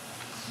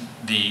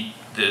the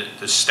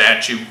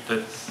statute,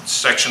 the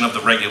section of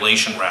the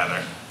regulation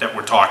rather, that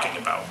we're talking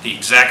about, the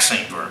exact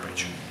same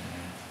verbiage.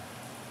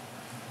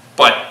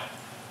 But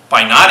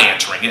by not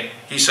answering it,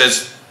 he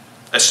says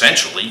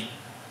essentially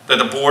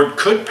that a board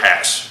could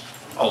pass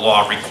a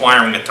law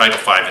requiring a Title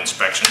V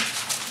inspection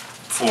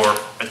for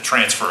a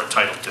transfer of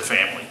title to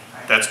family.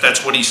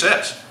 That's what he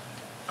says.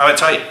 I'm going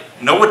to tell you,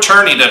 no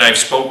attorney that I've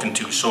spoken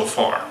to so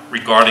far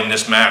regarding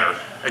this matter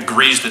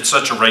agrees that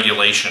such a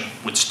regulation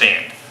would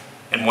stand.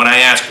 And when I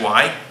ask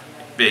why,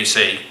 they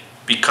say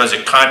because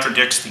it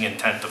contradicts the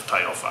intent of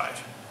Title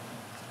V.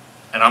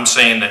 And I'm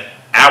saying that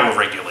our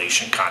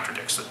regulation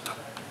contradicts the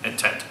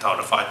intent of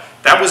Title V.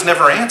 That was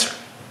never answered.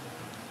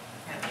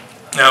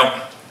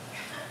 Now,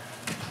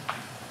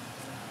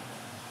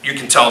 you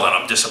can tell that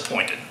I'm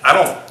disappointed. I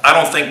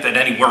don't think that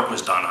any work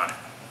was done on it.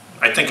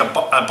 I think a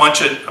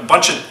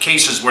bunch of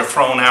cases were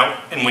thrown out,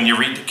 and when you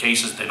read the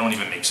cases, they don't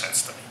even make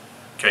sense to me,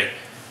 okay?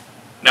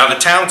 Now, the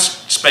town's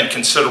spent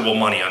considerable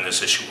money on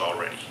this issue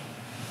already.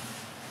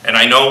 And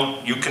I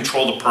know you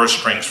control the purse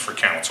strings for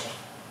council.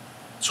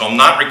 So I'm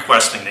not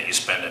requesting that you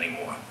spend any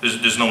more.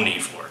 There's no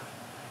need for it.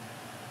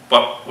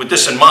 But with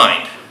this in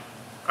mind,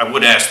 I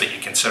would ask that you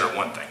consider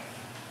one thing.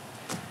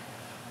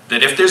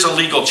 That if there's a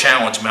legal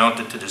challenge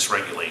mounted to this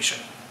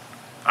regulation,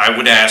 I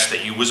would ask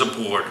that you as a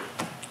board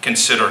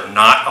consider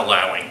not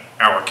allowing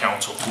our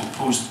council to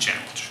oppose the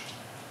challenge.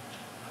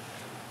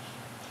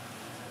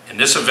 In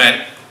this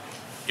event,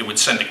 it would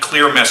send a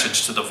clear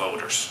message to the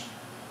voters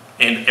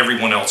and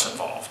everyone else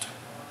involved.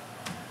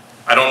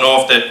 I don't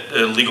know if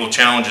that legal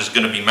challenge is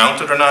going to be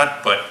mounted or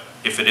not, but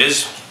if it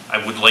is,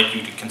 I would like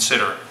you to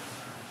consider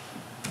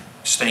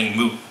staying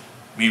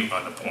mute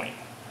on the point.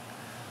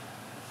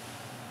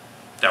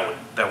 That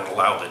would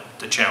allow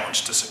the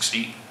challenge to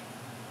succeed.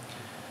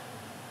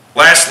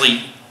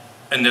 Lastly,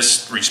 in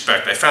this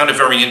respect, I found it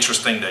very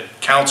interesting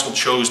that council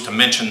chose to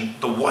mention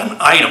the one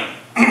item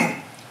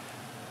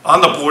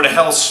on the Board of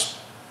Health's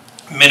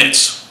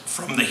minutes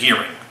from the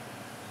hearing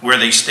where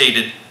they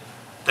stated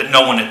that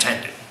no one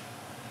attended.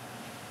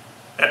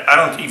 I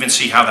don't even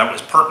see how that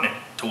was pertinent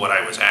to what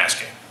I was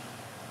asking.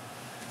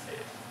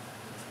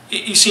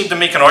 You seem to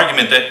make an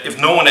argument that if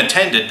no one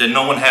attended, then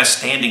no one has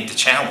standing to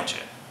challenge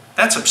it.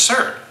 That's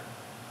absurd.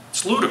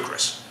 It's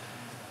ludicrous.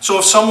 So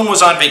if someone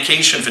was on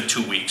vacation for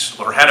 2 weeks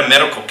or had a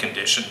medical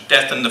condition,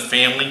 death in the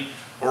family,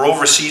 or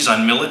overseas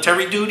on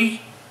military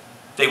duty,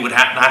 they would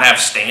not have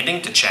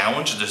standing to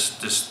challenge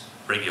this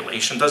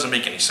regulation. Doesn't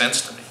make any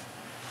sense to me.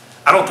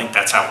 I don't think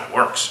that's how it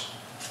works.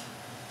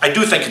 I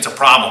do think it's a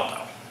problem, though.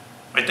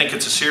 I think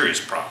it's a serious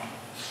problem.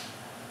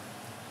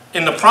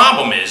 And the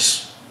problem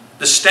is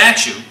the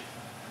statute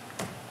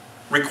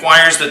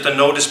requires that the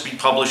notice be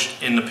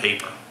published in the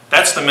paper.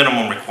 That's the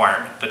minimum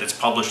requirement, that it's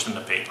published in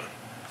the paper.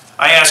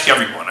 I ask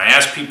everyone,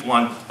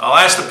 I'll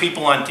ask the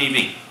people on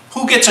TV,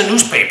 who gets a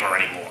newspaper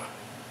anymore,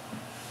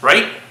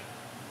 right?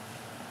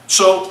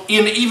 So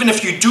even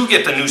if you do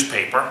get the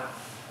newspaper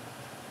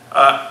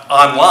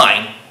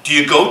online, do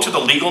you go to the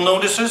legal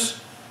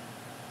notices?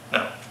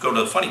 No, you go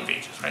to the funny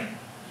pages, right?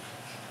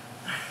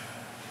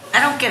 I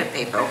don't get a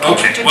paper.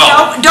 Okay,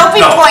 well, Don't be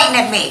no, pointing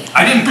at me.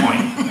 I didn't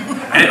point.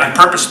 I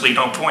purposely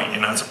don't point,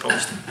 you're not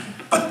supposed to.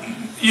 But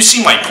you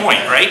see my point,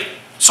 right?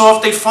 So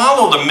if they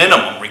follow the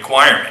minimum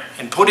requirement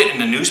and put it in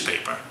the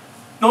newspaper,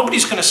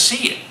 nobody's going to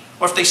see it.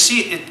 Or if they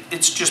see it,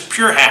 it's just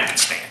pure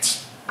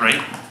happenstance,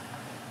 right?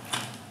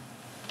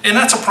 And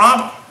that's a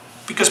problem,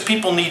 because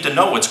people need to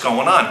know what's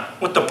going on.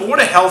 What the Board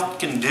of Health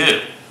can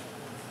do,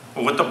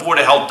 or what the Board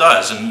of Health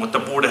does, and what the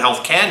Board of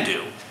Health can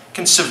do,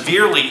 can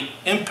severely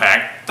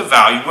impact the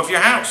value of your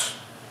house.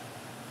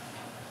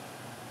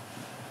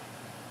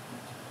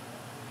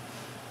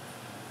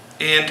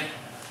 And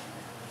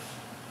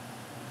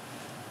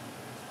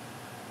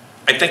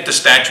I think the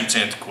statute's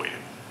antiquated.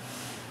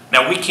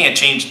 Now, we can't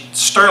change,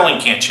 Sterling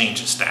can't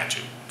change the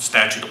statute. The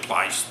statute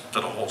applies to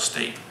the whole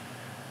state.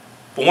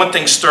 But one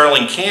thing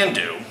Sterling can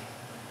do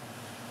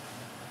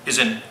is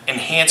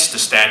enhance the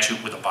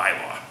statute with a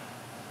bylaw.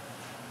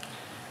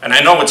 And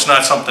I know it's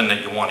not something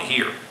that you want to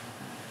hear,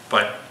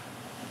 but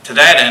to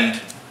that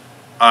end,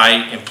 I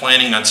am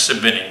planning on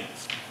submitting,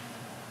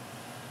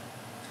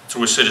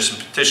 through a citizen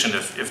petition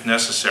if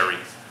necessary,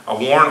 a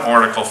warrant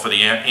article for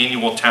the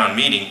annual town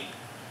meeting,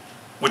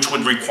 which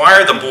would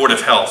require the Board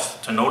of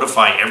Health to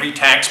notify every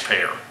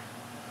taxpayer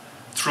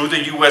through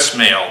the U.S.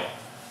 mail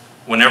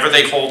whenever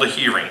they hold a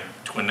hearing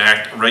to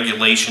enact a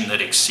regulation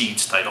that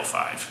exceeds Title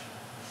V.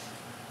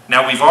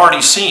 Now, we've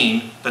already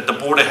seen that the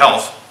Board of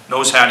Health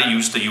knows how to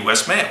use the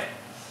U.S. mail.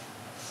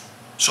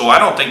 So I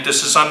don't think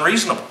this is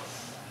unreasonable.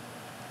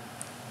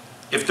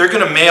 If they're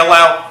going to mail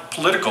out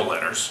political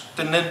letters,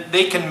 then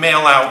they can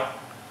mail out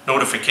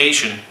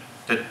notification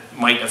that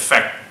might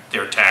affect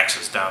their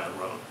taxes down the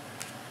road.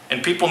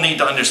 And people need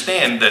to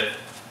understand that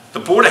the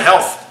Board of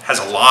Health has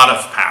a lot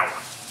of power.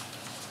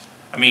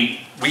 I mean,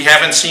 we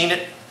haven't seen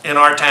it in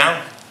our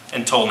town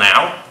until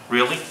now,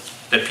 really,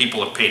 that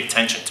people have paid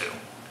attention to.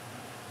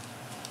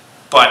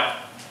 But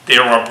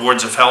there are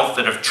boards of health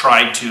that have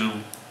tried to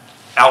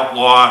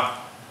outlaw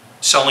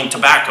selling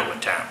tobacco in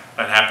town.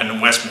 That happened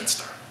in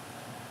Westminster.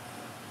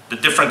 The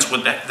difference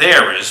with that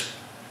there is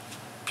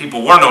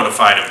people were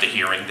notified of the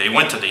hearing, they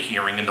went to the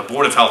hearing, and the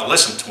Board of Health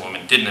listened to them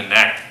and didn't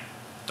enact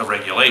the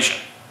regulation.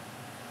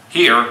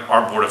 Here,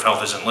 our Board of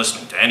Health isn't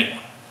listening to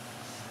anyone,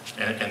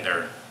 and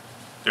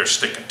they're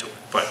sticking to it.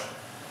 But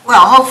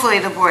Well, hopefully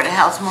the Board of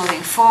Health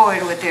moving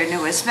forward with their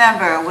newest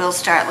member will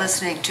start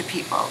listening to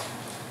people.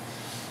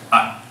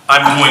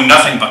 I'm doing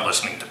nothing but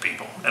listening to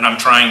people, and I'm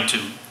trying to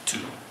do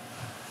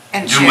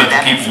what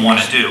the people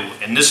want to do,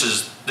 and this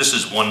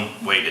is one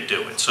way to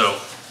do it. So,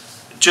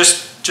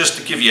 just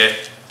to give you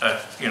a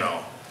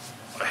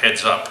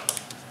heads up,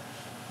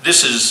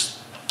 this is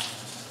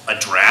a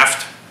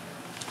draft.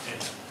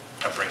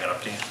 I'll bring it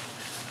up to you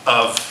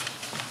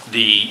of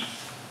the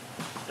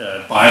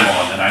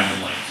bylaw that I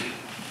would like to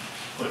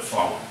put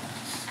forward.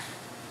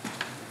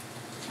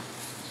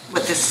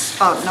 With this,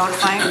 about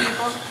notifying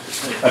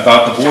people?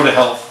 About the Board of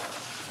Health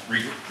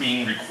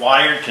being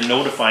required to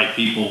notify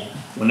people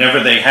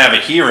whenever they have a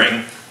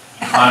hearing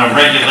on a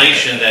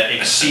regulation that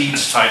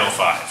exceeds Title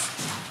V.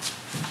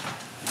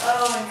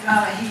 Oh my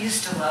God, he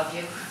used to love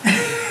you.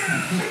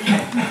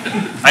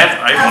 I have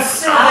How one for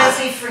soon Tom. does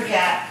he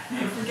forget?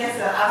 Forget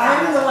that,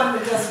 I'm the one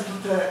that does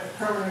the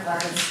permanent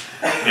records.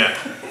 Yeah.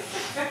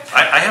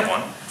 I have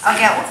one.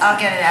 I'll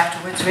get it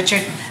afterwards,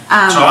 Richard. So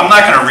I'm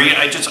not gonna read,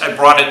 I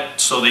brought it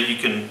so that you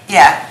can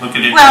Yeah. look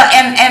at it. Well,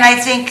 and I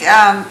think,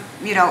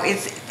 you know,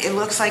 it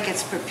looks like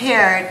it's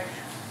prepared,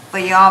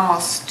 but you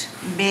almost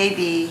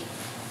maybe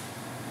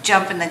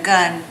jumping the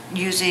gun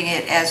using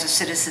it as a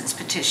citizen's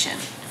petition.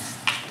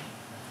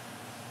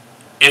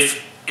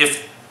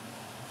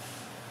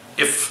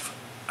 If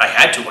I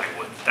had to, I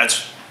would.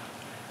 That's,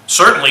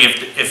 certainly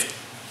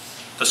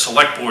if the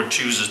select board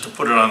chooses to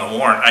put it on the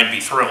warrant, I'd be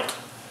thrilled.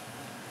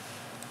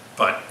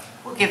 But,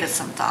 We'll give it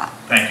some thought.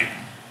 thank you.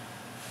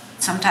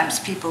 Sometimes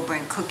people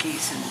bring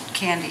cookies and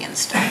candy and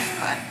stuff,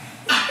 but.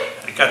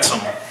 I got some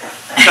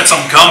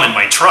gum in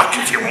my truck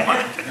if you want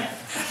it.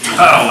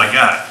 Oh my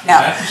God. No.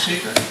 Is that the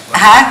secret?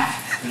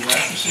 Huh? Is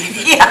that the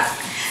secret? Yeah.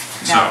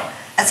 So, No.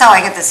 That's how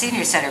I get the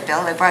senior center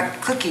bill. They brought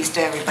cookies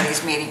to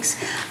everybody's meetings.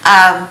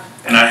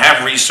 and I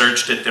have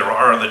researched it. There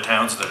are other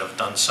towns that have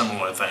done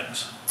similar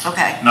things.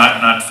 Okay.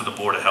 Not for the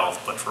Board of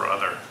Health, but for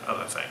other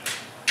things.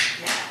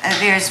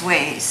 There's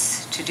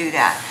ways to do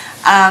that.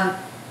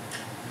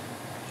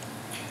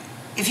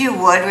 If you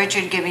would,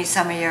 Richard, give me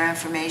some of your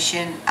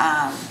information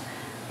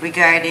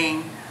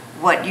regarding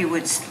what you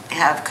would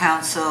have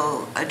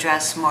council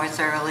address more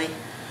thoroughly.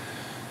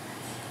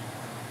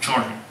 Sure.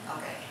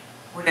 Okay.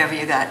 Whatever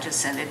you got,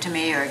 just send it to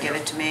me or give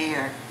it to me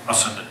or I'll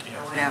send it to you.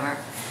 whatever.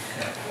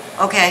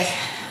 Yeah. Okay.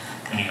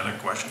 Any other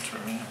questions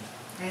for me?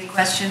 Any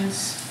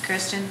questions,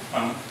 Kirsten?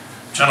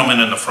 Gentleman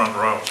in the front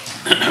row.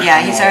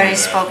 Yeah, he's already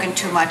spoken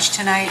too much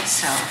tonight,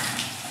 so.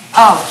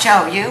 Oh,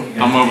 Joe,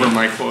 you? I'm over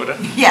my quota.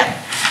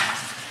 Yeah.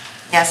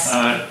 Yes.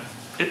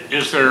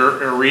 Is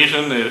there a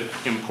reason that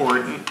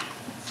important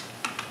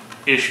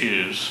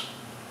issues,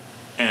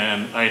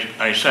 and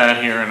I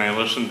sat here and I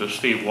listened to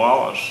Steve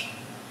Wallace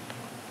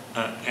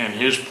and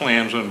his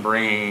plans on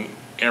bringing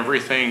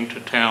everything to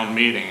town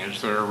meeting, is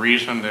there a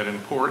reason that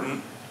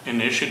important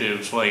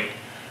initiatives like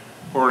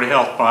Board of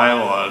Health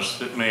bylaws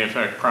that may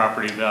affect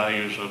property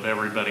values of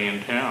everybody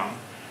in town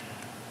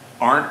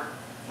aren't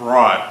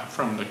brought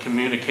from the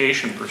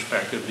communication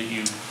perspective that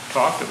you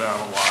talked about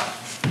a lot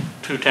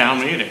to town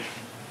meeting?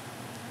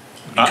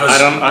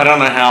 I don't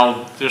know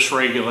how this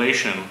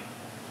regulation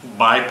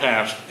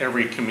bypassed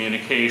every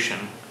communication.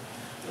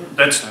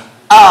 That's,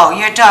 Oh,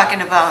 you're talking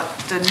about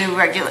the new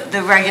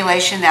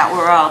regulation that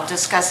we're all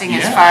discussing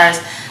as Yeah. far as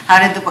how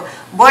did the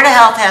Board of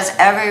Health has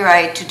every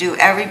right to do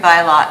every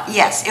bylaw.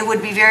 Yes, it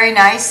would be very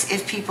nice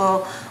if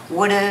people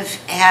would have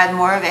had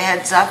more of a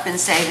heads up and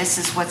say, this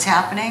is what's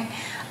happening.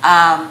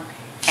 And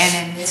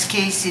in this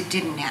case, it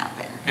didn't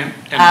happen. And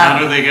how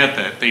do they get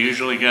that? They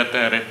usually get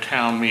that at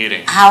town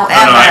meeting.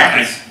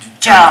 However,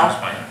 Joe,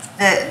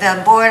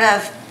 the Board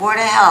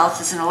of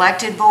Health is an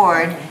elected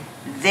board.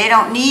 They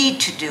don't need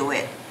to do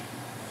it.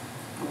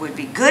 It would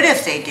be good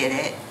if they did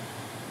it,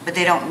 but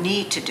they don't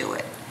need to do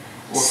it.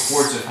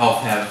 Boards of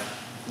health have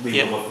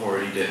legal Yeah.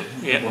 authority to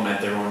Yeah. implement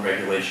their own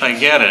regulations. I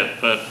get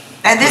it, but.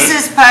 And this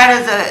is part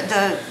of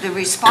the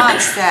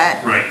response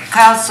that Right.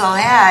 council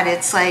had.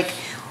 It's like,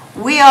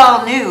 we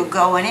all knew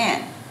going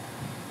in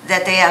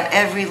that they have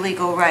every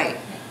legal right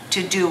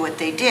to do what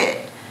they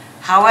did.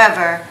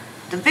 However,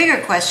 the bigger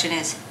question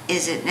is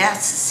it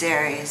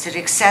necessary? Is it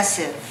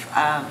excessive?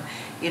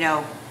 You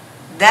know,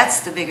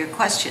 that's the bigger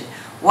question.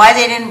 Why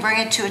they didn't bring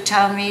it to a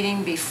town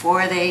meeting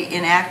before they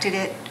enacted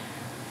it?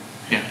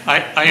 Yeah,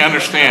 I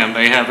understand,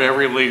 they have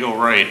every legal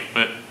right,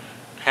 but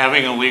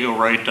having a legal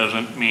right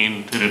doesn't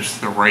mean that it's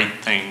the right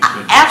thing to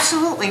do.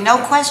 Absolutely, no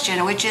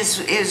question, which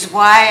is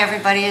why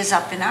everybody is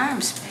up in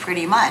arms,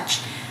 pretty much.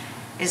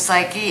 It's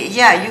like,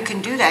 yeah, you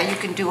can do that, you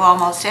can do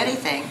almost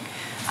anything.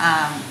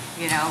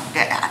 You know,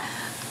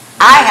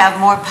 I have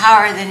more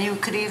power than you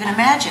could even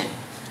imagine,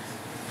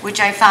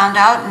 which I found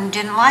out and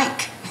didn't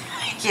like,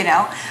 you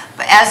know.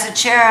 But as the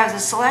chair of the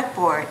select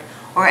board,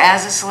 or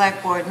as a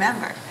select board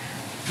member,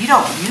 you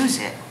don't use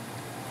it.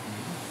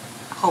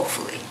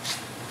 Hopefully,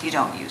 you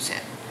don't use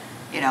it.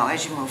 You know,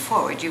 as you move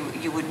forward,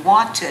 you would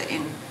want to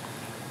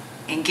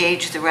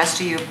engage the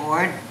rest of your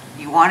board.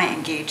 You want to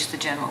engage the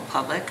general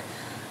public,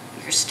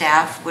 your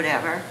staff,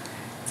 whatever,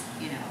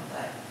 you know,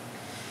 but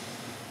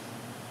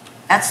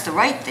that's the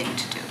right thing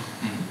to do.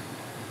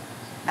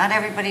 Not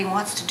everybody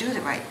wants to do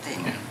the right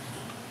thing.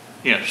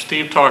 Yeah,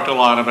 Steve talked a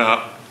lot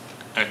about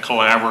a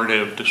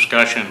collaborative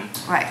discussion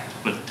Right,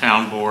 with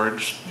town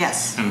boards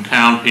yes. and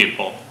town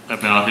people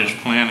about his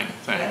planning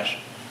things.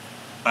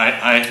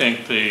 I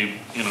think the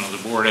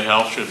Board of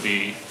Health should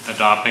be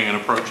adopting an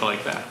approach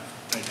like that.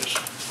 I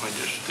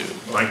just do.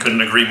 Well, I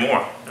couldn't agree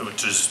more,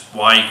 which is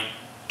why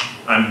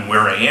I'm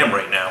where I am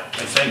right now,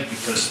 I think,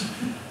 because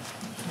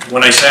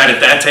when I sat at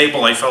that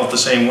table, I felt the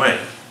same way.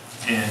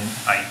 And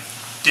I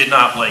did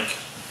not like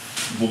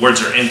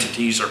boards or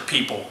entities or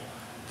people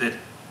that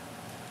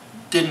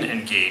didn't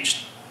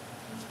engage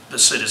the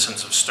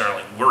citizens of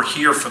Sterling. We're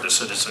here for the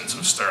citizens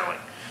of Sterling.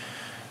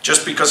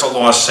 Just because a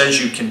law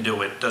says you can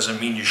do it doesn't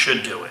mean you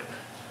should do it.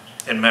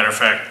 And matter of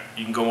fact,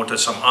 you can go into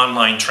some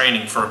online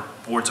training for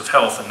boards of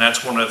health, and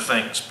that's one of the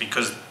things,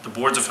 because the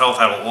boards of health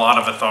have a lot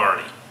of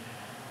authority.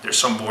 There's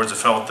some boards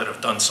of health that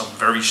have done some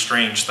very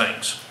strange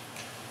things.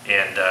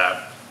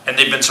 And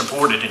they've been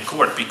supported in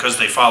court because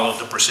they followed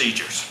the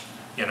procedures,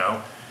 you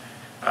know?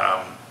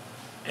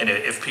 And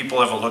if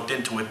people ever looked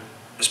into it,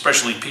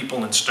 especially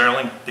people in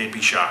Sterling, they'd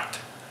be shocked,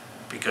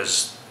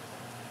 because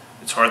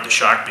it's hard to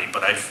shock me,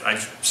 but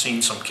I've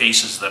seen some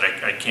cases that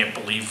I can't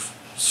believe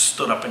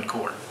stood up in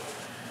court,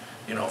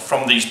 you know,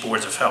 from these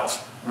boards of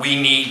health. We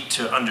need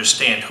to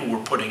understand who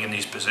we're putting in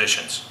these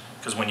positions,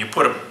 because when you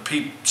put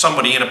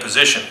somebody in a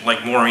position,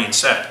 like Maureen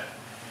said,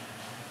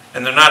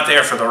 and they're not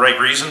there for the right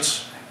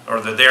reasons, or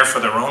they're there for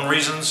their own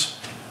reasons,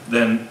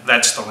 then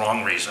that's the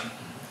wrong reason.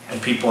 And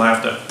people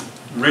have to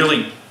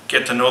really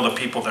get to know the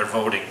people they're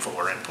voting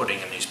for and putting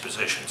in these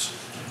positions.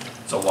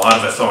 There's a lot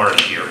of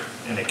authority here,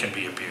 and it can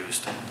be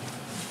abused.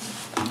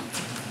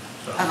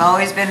 I've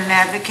always been an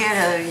advocate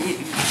of,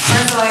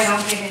 first of all, I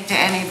don't get into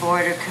any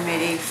board or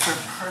committee for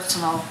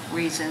personal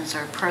reasons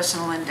or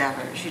personal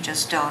endeavors. You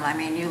just don't. I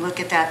mean, you look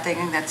at that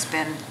thing that's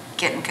been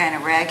getting kind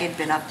of ragged,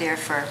 been up there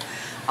for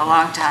a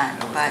long time,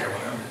 but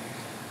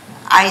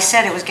I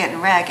said it was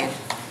getting ragged.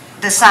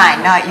 The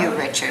sign, not you,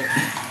 Richard.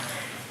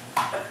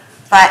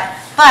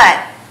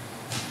 But,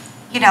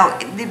 you know,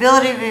 the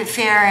ability to be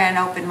fair and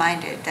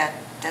open-minded,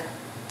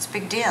 that's a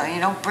big deal. You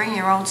don't bring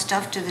your own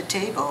stuff to the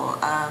table.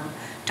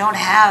 Don't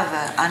have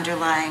an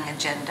underlying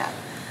agenda.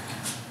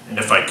 And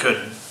if I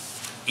could,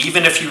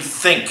 even if you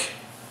think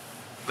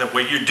that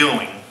what you're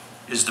doing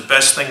is the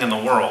best thing in the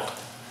world,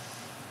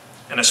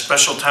 and a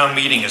special town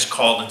meeting is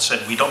called and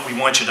said, we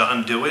want you to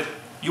undo it,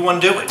 you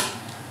undo it.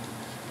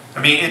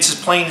 I mean, that's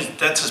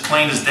as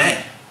plain as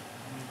day.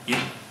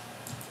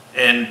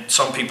 And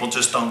some people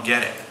just don't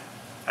get it.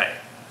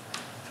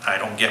 I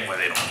don't get why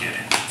they don't get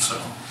it, so.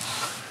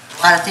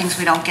 A lot of things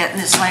we don't get in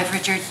this life,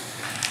 Richard.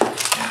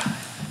 Yeah.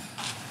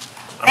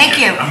 Thank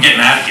you. I'm getting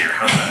out of here,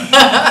 how's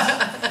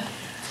that?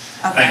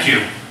 Okay. Thank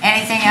you.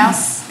 Anything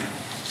else?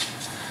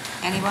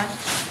 Anyone?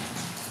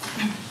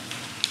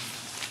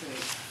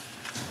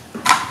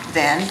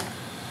 Then,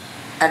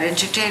 I'd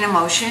entertain a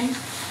motion.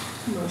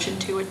 Motion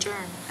to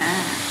adjourn.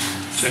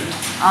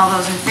 All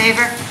those in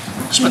favor?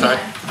 Smith, aye.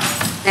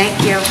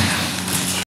 Thank you.